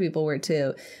think other people were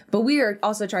too, but we were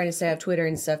also trying to stay off Twitter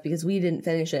and stuff because we didn't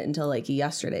finish it until, like,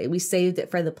 yesterday. We saved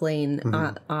it for the plane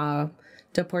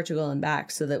to Portugal and back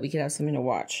so that we could have something to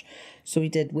watch. So we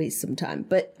did waste some time.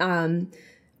 But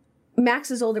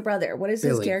Max's older brother, what is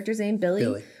his character's name?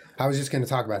 Billy? I was just going to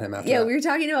talk about him after that. Yeah, we were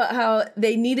talking about how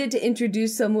they needed to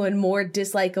introduce someone more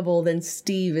dislikable than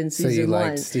Steve in season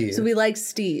 1. Steve. So we liked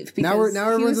Steve. Now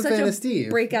everyone's a fan of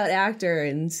Steve. Breakout actor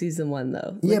in season 1,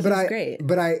 though. Yeah, but great.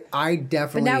 But I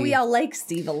definitely. But now we all like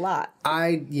Steve a lot.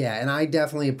 And I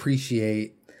definitely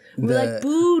appreciate. We're like,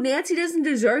 boo, Nancy doesn't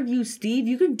deserve you, Steve.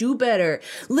 You can do better.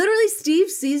 Literally,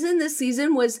 Steve's season this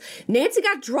season was Nancy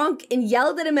got drunk and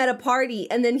yelled at him at a party,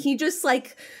 and then he just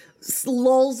like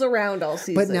lolls around all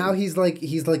season. But now he's like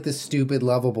the stupid,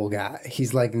 lovable guy.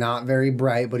 He's like not very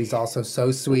bright, but he's also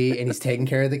so sweet, and he's taking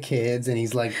care of the kids, and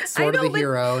he's like sort of the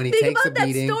hero, and he takes a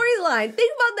beating. Think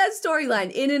about that storyline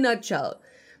in a nutshell.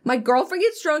 My girlfriend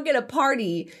gets drunk at a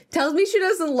party, tells me she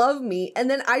doesn't love me, and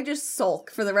then I just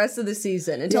sulk for the rest of the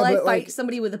season until I fight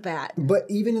somebody with a bat. But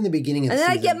even in the beginning of the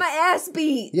season... And then I get my ass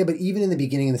beat! Yeah, but even in the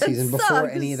beginning of the season, before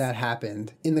any of that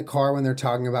happened, in the car when they're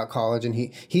talking about college, and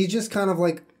he's just kind of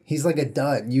like... He's like a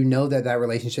dud. You know that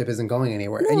relationship isn't going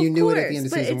anywhere. And you knew it at the end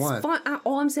of season 1.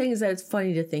 All I'm saying is that it's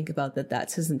funny to think about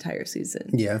that's his entire season.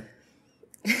 Yeah.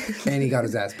 And he got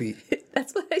his ass beat.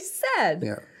 That's what I said.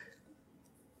 Yeah.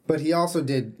 But he also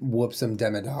did whoop some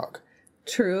demodog.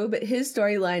 True, but his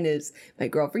storyline is my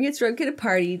girlfriend gets drunk at a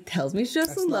party, tells me she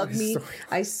doesn't love me.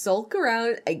 I sulk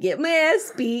around, I get my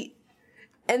ass beat,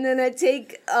 and then I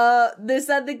take this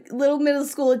other little middle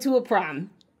schooler to a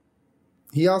prom.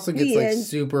 He also gets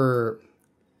super...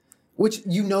 Which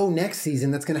next season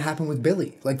that's going to happen with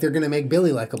Billy. Like they're going to make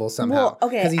Billy likable somehow. Well,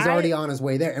 okay, because he's already on his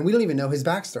way there, and we don't even know his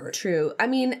backstory. True. I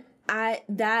mean,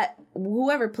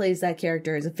 whoever plays that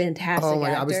character is a fantastic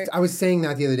actor. I was saying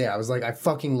that the other day. I was like, I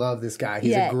fucking love this guy.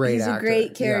 He's a great actor. He's a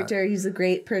great character. Yeah. He's a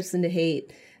great person to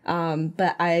hate.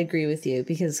 But I agree with you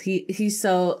because he's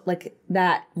so like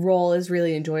that role is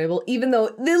really enjoyable, even though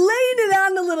they laid it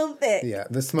on a little thick. Yeah,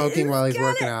 the smoking while he's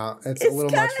working out. It's a little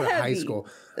much for high school.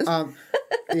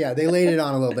 Yeah, they laid it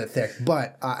on a little bit thick.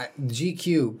 But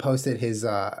GQ posted his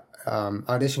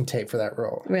audition tape for that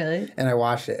role. Really? And I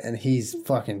watched it, and he's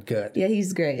fucking good. Yeah,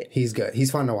 he's great. He's good. He's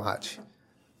fun to watch.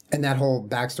 And that whole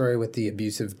backstory with the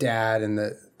abusive dad and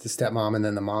the stepmom and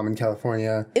then the mom in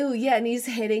California. Ew, yeah, and he's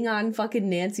hitting on fucking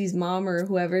Nancy's mom or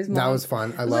whoever's mom. That was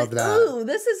fun. I loved that. Ooh,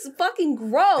 this is fucking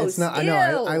gross. It's not. I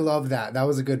know. I love that. That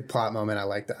was a good plot moment. I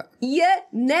like that. Yeah,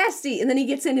 nasty. And then he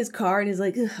gets in his car and he's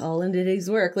like, all into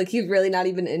his work. Like he's really not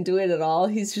even into it at all.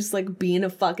 He's just like being a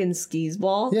fucking skis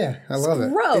ball. Yeah, I love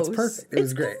it. Gross. It's perfect. It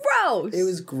was great. Gross. It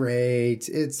was great.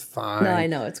 It's fine. No, I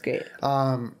know it's great.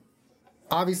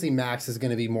 Obviously, Max is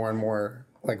going to be more and more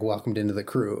like welcomed into the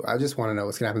crew. I just want to know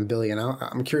what's going to happen with Billy, and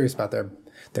I'm curious about their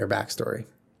backstory.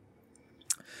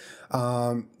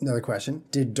 Another question: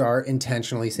 did Dart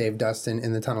intentionally save Dustin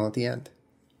in the tunnel at the end?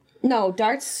 No,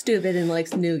 Dart's stupid and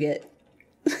likes nougat.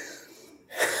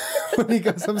 When he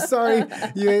goes, "I'm sorry,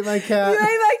 you ate my cat." You ate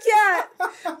my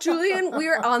cat. Julian, we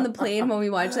were on the plane when we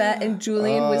watched that, and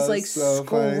Julian was like so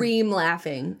scream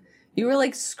laughing. You were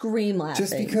like scream laughing.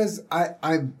 Just because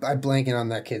I blanking on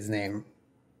that kid's name.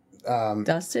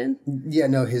 Dustin? Yeah,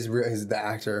 no, his the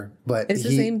actor, but is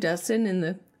his name Dustin in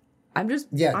the? I'm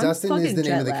Dustin is the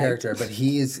name of the character, but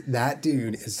that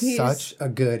dude is such a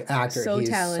good actor. So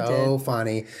talented, so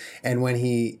funny, and when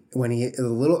he the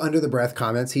little under the breath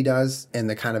comments he does and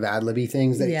the kind of ad libby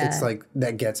things that it's like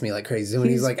that gets me like crazy. So when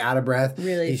he's like out of breath,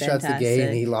 really he shuts the gate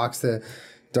and he locks the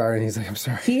door and he's like, "I'm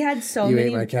sorry." He had so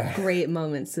many great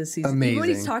moments this season. Amazing. Even when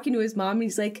he's talking to his mom,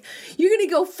 he's like, "You're gonna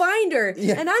go find her,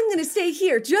 and I'm gonna stay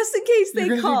here just in case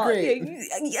they call.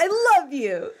 I love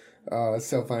you." Oh, it's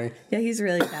so funny. Yeah, he's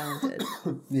really talented.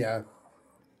 Yeah.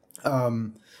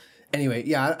 Anyway,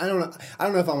 yeah, I don't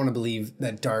know if I want to believe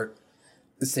that Dart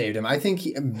saved him. I think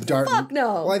Dart. Fuck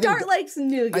no. Well, Dart likes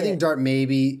nougat. I think Dart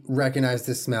maybe recognized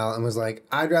the smell and was like,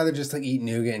 I'd rather just like eat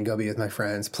nougat and go be with my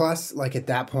friends. Plus, like at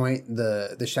that point,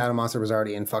 the shadow monster was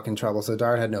already in fucking trouble, so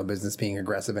Dart had no business being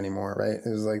aggressive anymore, right? It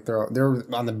was like they're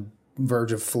on the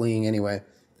verge of fleeing anyway.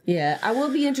 Yeah, I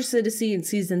will be interested to see in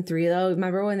season 3 though.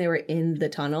 Remember when they were in the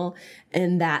tunnel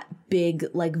and that big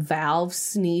like valve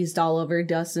sneezed all over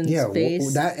Dustin's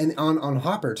face? That and on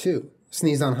Hopper too.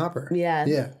 Sneezed on Hopper. Yeah.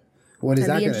 Yeah. What is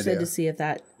that going to do? I'd be interested to see if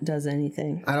that does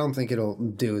anything. I don't think it'll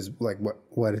do as like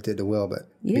what it did to Will, but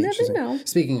you never know.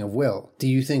 Speaking of Will, do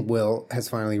you think Will has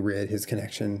finally rid his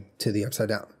connection to the Upside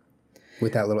Down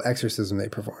with that little exorcism they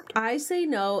performed? I say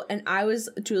no, and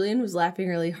Julian was laughing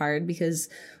really hard because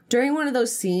during one of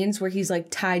those scenes where he's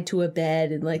like tied to a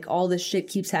bed and like all this shit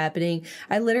keeps happening,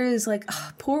 I literally was like,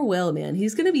 oh, poor Will, man.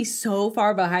 He's going to be so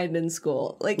far behind in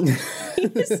school. Like,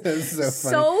 he's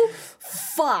so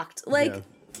fucked. Like, yeah.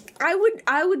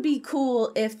 I would be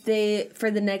cool if they,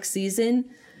 for the next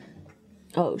season.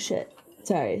 Oh, shit.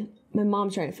 Sorry. My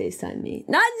mom's trying to FaceTime me.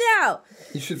 Not now!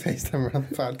 You should FaceTime her on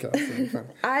the podcast.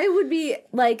 I would be,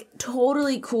 like,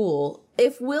 totally cool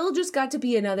if Will just got to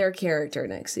be another character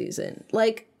next season.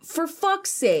 Like, for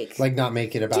fuck's sake. Like, not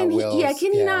make it about Will. Yeah,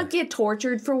 can he not get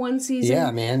tortured for one season?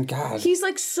 Yeah, man, God. He's,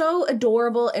 like, so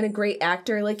adorable and a great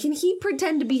actor. Like, can he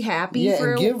pretend to be happy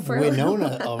for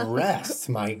Winona a rest.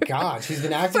 My God. She's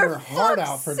been acting her heart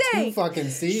out for 2 fucking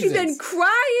seasons. She's been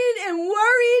crying and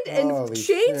worried and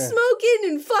chain-smoking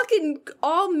and fucking...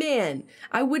 Oh, man.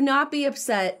 I would not be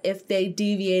upset if they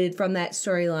deviated from that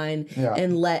storyline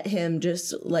and let him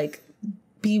just, like...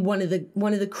 be one of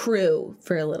the crew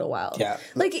for a little while. Yeah.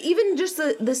 Like even just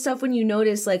the stuff when you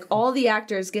notice like all the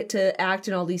actors get to act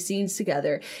in all these scenes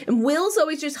together. And Will's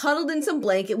always just huddled in some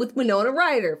blanket with Winona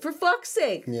Ryder, for fuck's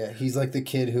sake. Yeah, he's like the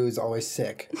kid who's always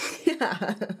sick.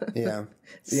 Yeah. Yeah.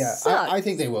 Yeah. I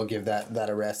think they will give that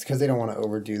a rest because they don't want to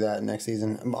overdo that next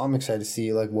season. I'm excited to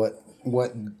see like what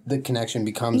the connection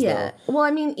becomes though. Well,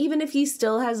 I mean, even if he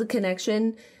still has a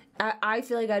connection, I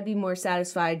feel like I'd be more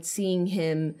satisfied seeing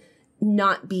him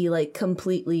not be like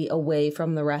completely away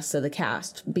from the rest of the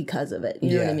cast because of it.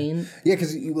 You know what I mean? Yeah,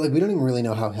 because like we don't even really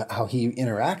know how he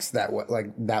interacts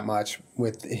that much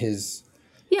with his.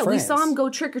 Yeah, friends. We saw him go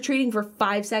trick or treating for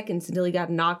 5 seconds until he got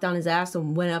knocked on his ass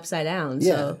and went upside down.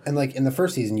 Yeah, so. And like in the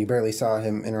first season, you barely saw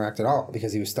him interact at all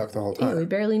because he was stuck the whole time. Yeah, we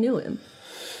barely knew him.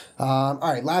 All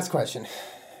right, last question: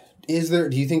 do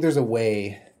you think there's a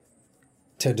way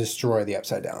to destroy the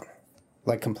Upside Down,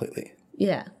 like completely.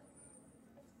 Yeah.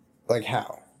 Like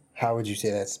how? How would you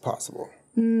say that's possible?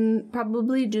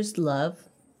 Probably just love.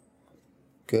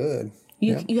 Good.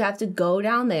 You have to go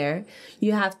down there.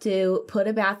 You have to put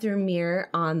a bathroom mirror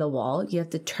on the wall. You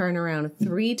have to turn around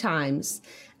 3 times.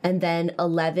 And then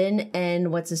 11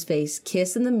 and what's his face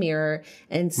kiss in the mirror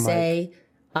and say,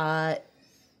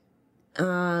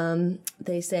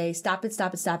 they say, stop it,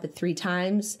 stop it, stop it 3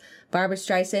 times. Barbara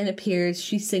Streisand appears.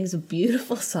 She sings a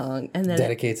beautiful song. And then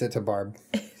Dedicates it to Barb.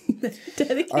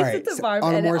 dedicates All right, it to so Barb.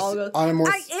 on a And more it all s- goes, on a more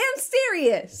I s- am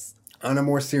serious. On a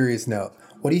more serious note,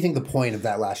 what do you think the point of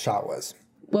that last shot was?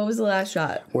 What was the last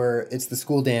shot? Where it's the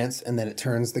school dance, and then it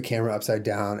turns the camera upside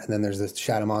down, and then there's this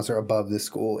shadow monster above the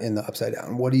school in the upside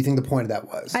down. What do you think the point of that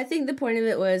was? I think the point of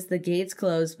it was the gate's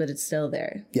closed, but it's still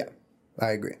there. Yeah,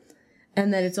 I agree.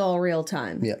 And that it's all real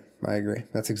time. Yeah, I agree.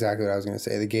 That's exactly what I was going to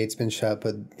say. The gate's been shut,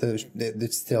 but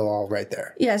it's still all right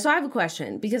there. Yeah, so I have a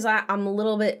question because I'm a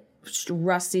little bit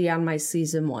rusty on my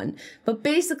season 1. But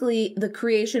basically, the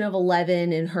creation of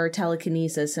 11 and her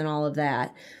telekinesis and all of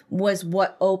that was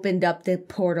what opened up the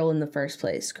portal in the first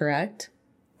place, correct?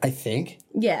 I think.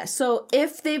 Yeah, so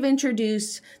if they've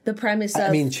introduced the premise of... I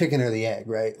mean, chicken or the egg,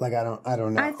 right? Like, I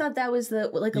don't know. I thought that was the...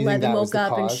 Like, You think 11 that was woke the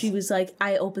up and cause? she was like,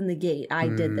 I opened the gate. I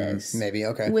did this. Maybe,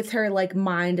 okay. With her, like,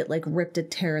 mind, it, like, ripped a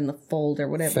tear in the fold or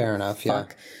whatever. Fair enough, yeah.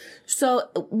 So,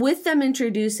 with them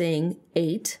introducing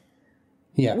 8...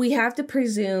 Yeah. We have to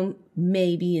presume,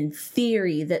 maybe in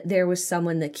theory, that there was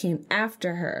someone that came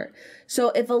after her. So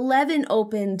if 11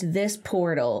 opened this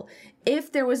portal,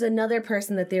 if there was another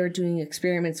person that they were doing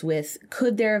experiments with,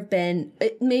 could there have been,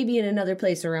 maybe in another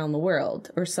place around the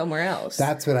world or somewhere else?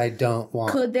 That's what I don't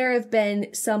want. Could there have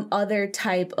been some other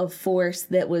type of force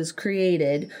that was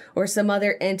created or some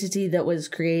other entity that was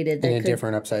created that in a could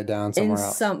different upside down somewhere in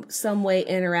else. some way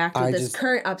interact with I this just-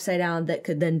 current upside down that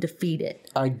could then defeat it?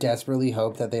 I desperately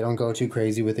hope that they don't go too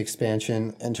crazy with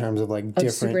expansion in terms of like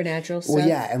different supernatural Well, stuff?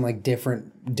 yeah, and like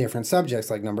different subjects,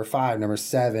 like number 5, number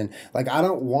 7. Like, I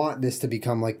don't want this to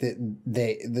become like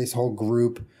this whole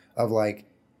group of like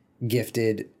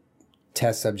gifted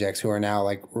test subjects who are now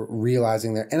like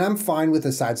realizing their. And I'm fine with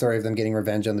the side story of them getting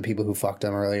revenge on the people who fucked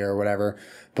them earlier or whatever,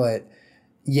 but.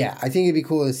 Yeah, I think it'd be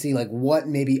cool to see like what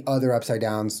maybe other upside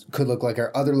downs could look like,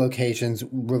 or other locations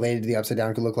related to the upside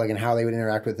down could look like, and how they would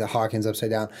interact with the Hawkins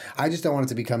upside down. I just don't want it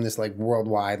to become this like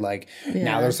worldwide. Like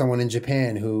now there's someone in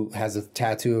Japan who has a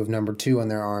tattoo of number 2 on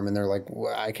their arm, and they're like,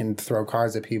 well, I can throw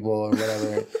cards at people or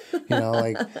whatever.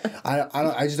 Like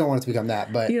I just don't want it to become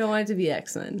that. But You don't want it to be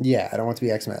X-Men. yeah, I don't want it to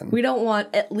be X-Men. We don't want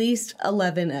at least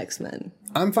 11 X-Men.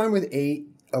 I'm fine with 8,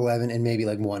 11, and maybe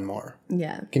like one more.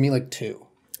 Yeah. Give me like 2.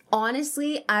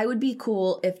 Honestly, I would be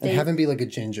cool if they... And have him be like a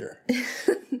ginger.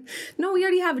 No, we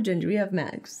already have a ginger. We have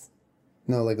Max.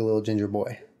 No, like a little ginger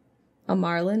boy. A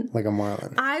Marlin. Like a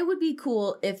Marlin. I would be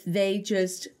cool if they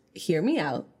just, hear me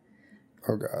out,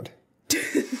 Oh, God.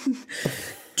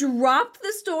 dropped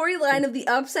the storyline of the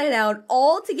Upside Down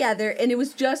all together, and it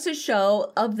was just a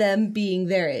show of them being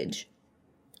their age.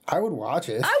 I would watch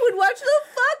it. I would watch the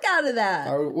fuck out of that.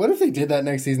 What if they did that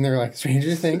next season? They were like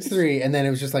Stranger Things 3, and then it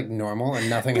was just like normal and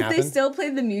nothing But happened. they still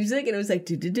played the music, and it was like,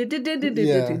 and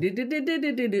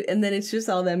then it's just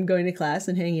all them going to class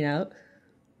and hanging out.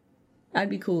 I'd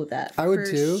be cool with that. I would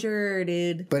For too. sure,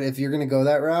 dude. But if you're gonna go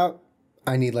that route,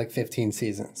 I need like 15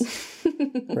 seasons,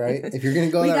 right? If you're gonna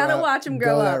go, We that gotta route, watch 'em go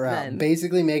grow that up route. then.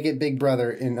 Basically, make it Big Brother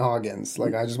in Hoggins.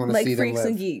 Like I just want to Like see them Freaks live.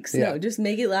 and Geeks. Yeah. No, just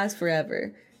make it last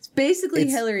forever. It's basically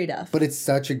Hillary Duff. But it's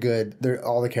such a good.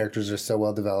 All the characters are so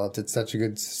well developed. It's such a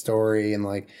good story, and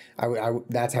like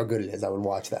that's how good it is. I would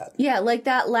watch that. Yeah, like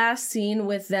that last scene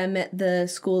with them at the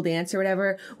school dance or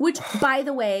whatever, which, by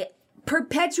the way,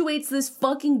 perpetuates this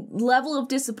fucking level of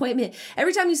disappointment.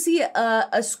 Every time you see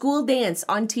a school dance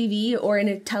on TV or in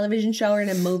a television show or in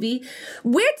a movie,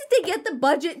 where did they get the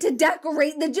budget to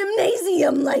decorate the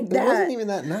gymnasium like that? It wasn't even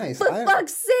that nice. For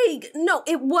fuck's sake. No,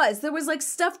 it was. There was like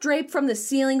stuff draped from the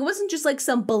ceiling. It wasn't just like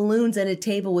some balloons and a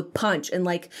table with punch and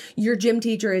like your gym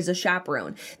teacher is a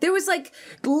chaperone. There was like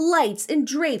lights and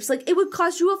drapes. Like it would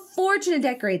cost you a fortune to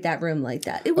decorate that room like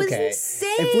that. It was insane.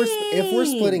 If we're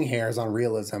splitting hairs on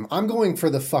realism, I'm going for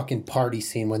the fucking party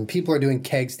scene when people are doing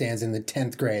keg stands in the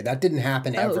 10th grade. That didn't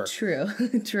happen ever. Oh, true.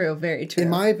 True. Very true. In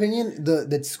my opinion,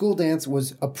 the school dance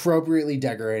was appropriately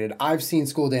decorated. I've seen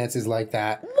school dances like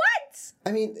that. What?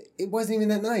 I mean, it wasn't even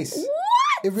that nice. What?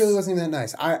 It really wasn't even that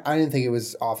nice. I didn't think it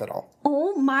was off at all.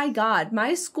 Oh my God.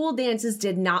 My school dances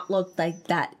did not look like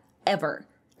that ever.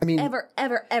 I mean,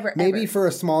 ever. maybe for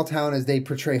a small town as they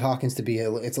portray Hawkins to be,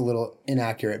 it's a little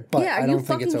inaccurate. But Yeah, are I don't you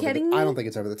think it's fucking over. kidding me? I don't think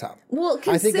it's over the top. Well,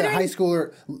 I think that a high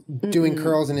considering- schooler doing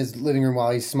curls in his living room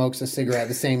while he smokes a cigarette at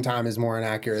the same time is more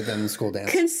inaccurate than the school dance.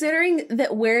 Considering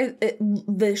that where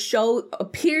the show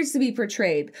appears to be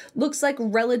portrayed looks like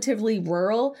relatively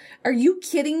rural, are you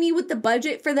kidding me with the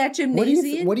budget for that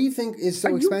gymnasium? What do you think is so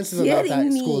Are you expensive about that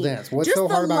kidding school me? dance? What's Just so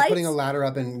the hard about lights- putting a ladder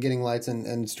up and getting lights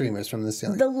and streamers from the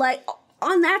ceiling? The light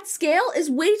on that scale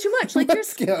is way too much. Like What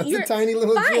scale? It's a tiny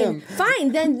little gym.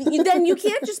 Fine. Then you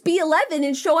can't just be 11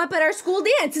 and show up at our school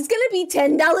dance. It's gonna be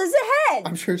 $10 a head.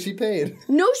 I'm sure she paid.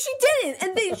 No, she didn't.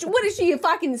 And what is she, a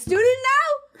fucking student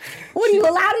now? What are you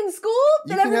allowed in school?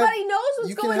 That everybody knows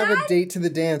what's going on? You can have a date to the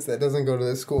dance that doesn't go to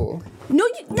the school. No,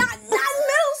 not in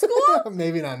middle school.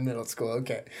 Maybe not in middle school.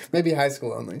 Okay, maybe high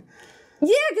school only.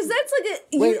 Yeah, because that's like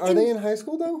a. Wait, are they in high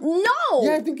school though? No.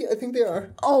 Yeah, I think they are.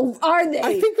 Oh, are they?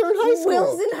 I think they're in high school.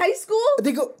 Will's in high school.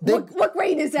 They go. What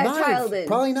grade is that child in?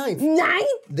 Probably ninth.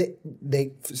 Ninth.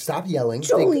 They stop yelling.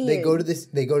 Julian. They go to this.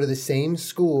 They go to the same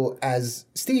school as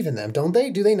Steve and them, don't they?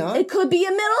 Do they not? It could be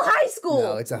a middle high school.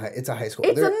 No, it's a high school.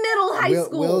 It's a middle high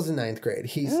school. Will's in ninth grade.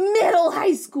 He's middle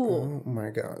high school. Oh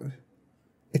my god.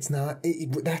 It's not.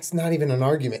 That's not even an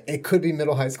argument. It could be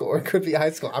middle high school or it could be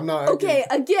high school. I'm not. Okay,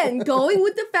 again, going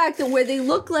with the fact that where they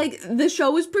look like the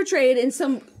show was portrayed in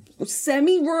some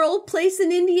semi-rural place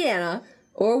in Indiana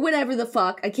or whatever the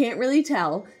fuck, I can't really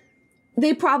tell.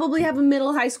 They probably have a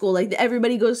middle high school, like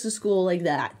everybody goes to school like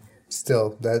that.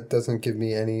 Still, that doesn't give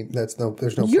me any. There's no.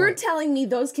 You're point. telling me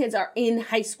those kids are in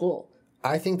high school.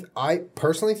 I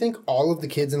personally think all of the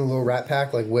kids in the little Rat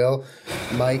Pack, like Will,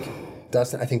 Mike,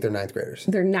 Dustin, I think they're ninth graders.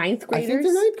 They're ninth graders? I think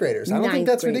they're ninth graders. I don't think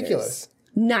that's Graders. ridiculous.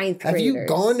 Ninth graders. Have you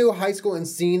gone to a high school and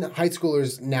seen high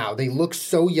schoolers now? They look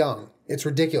so young. It's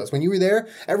ridiculous. When you were there,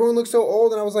 everyone looked so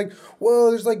old, and I was like, whoa,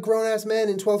 there's like grown-ass men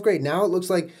in 12th grade. Now it looks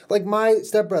like my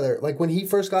stepbrother, like when he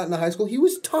first got into high school, he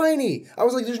was tiny. I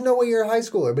was like, there's no way you're a high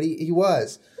schooler, but he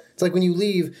was. It's like when you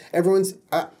leave, everyone's,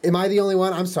 am I the only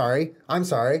one? I'm sorry.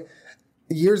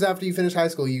 Years after you finish high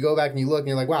school, you go back and you look and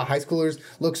you're like, wow, high schoolers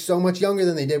look so much younger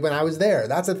than they did when I was there.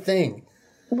 That's a thing.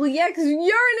 Well, yeah, because you're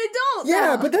an adult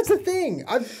Yeah, now. but that's a thing.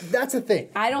 That's a thing.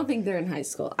 I don't think they're in high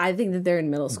school. I think that they're in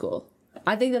middle school.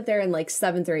 I think that they're in like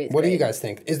 7th or 8th What do grade. you guys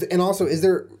think? Is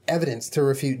there evidence to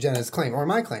refute Jenna's claim or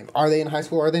my claim? Are they in high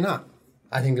school or are they not?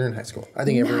 I think they're in high school. I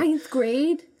think Ninth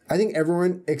grade? I think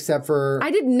everyone except for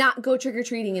I did not go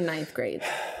trick-or-treating in 9th grade.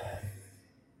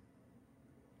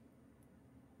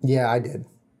 Yeah, I did.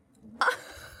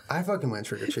 I fucking went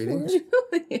trick-or-treating.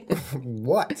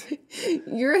 What?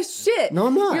 You're a shit. No,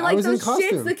 I'm not. You're I like was in those costume.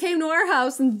 shits that came to our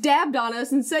house and dabbed on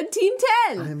us and said Team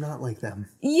 10. I'm not like them.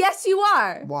 Yes, you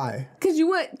are. Why? Because you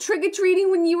went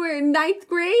trick-or-treating when you were in 9th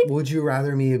grade? Would you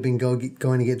rather me have been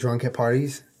going to get drunk at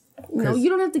parties? No, you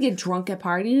don't have to get drunk at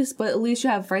parties, but at least you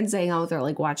have friends to hang out with or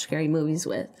like watch scary movies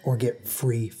with. Or get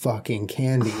free fucking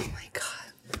candy. Oh my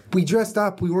god. We dressed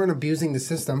up. We weren't abusing the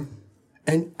system.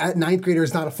 And at ninth grader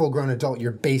is not a full-grown adult.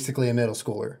 You're basically a middle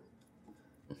schooler.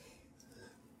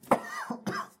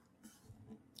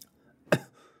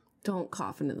 Don't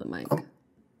cough into the mic.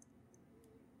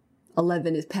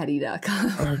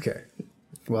 11ispetty.com. Okay.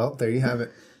 Well, there you have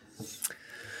it.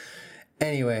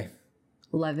 Anyway.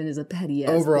 11 is a petty ass.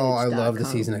 Overall, I love the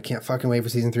season. I can't fucking wait for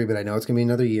season 3, but I know it's going to be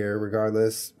another year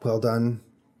regardless. Well done,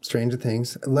 Stranger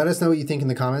Things. Let us know what you think in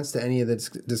the comments to any of the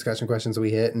discussion questions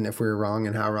we hit and if we were wrong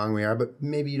and how wrong we are. But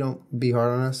maybe you don't be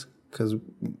hard on us because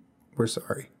we're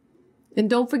sorry. And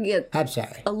don't forget, I'm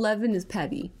sorry.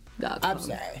 11ispetty.com. I'm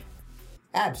sorry.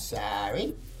 I'm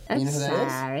sorry. I'm You know who that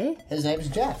is? sorry. His name is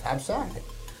Jeff. I'm sorry.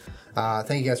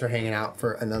 Thank you guys for hanging out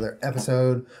for another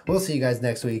episode. We'll see you guys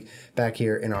next week back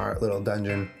here in our little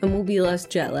dungeon. And we'll be less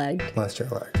jet lagged. Less jet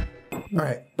lag. All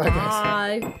right. Bye,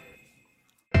 guys. Bye.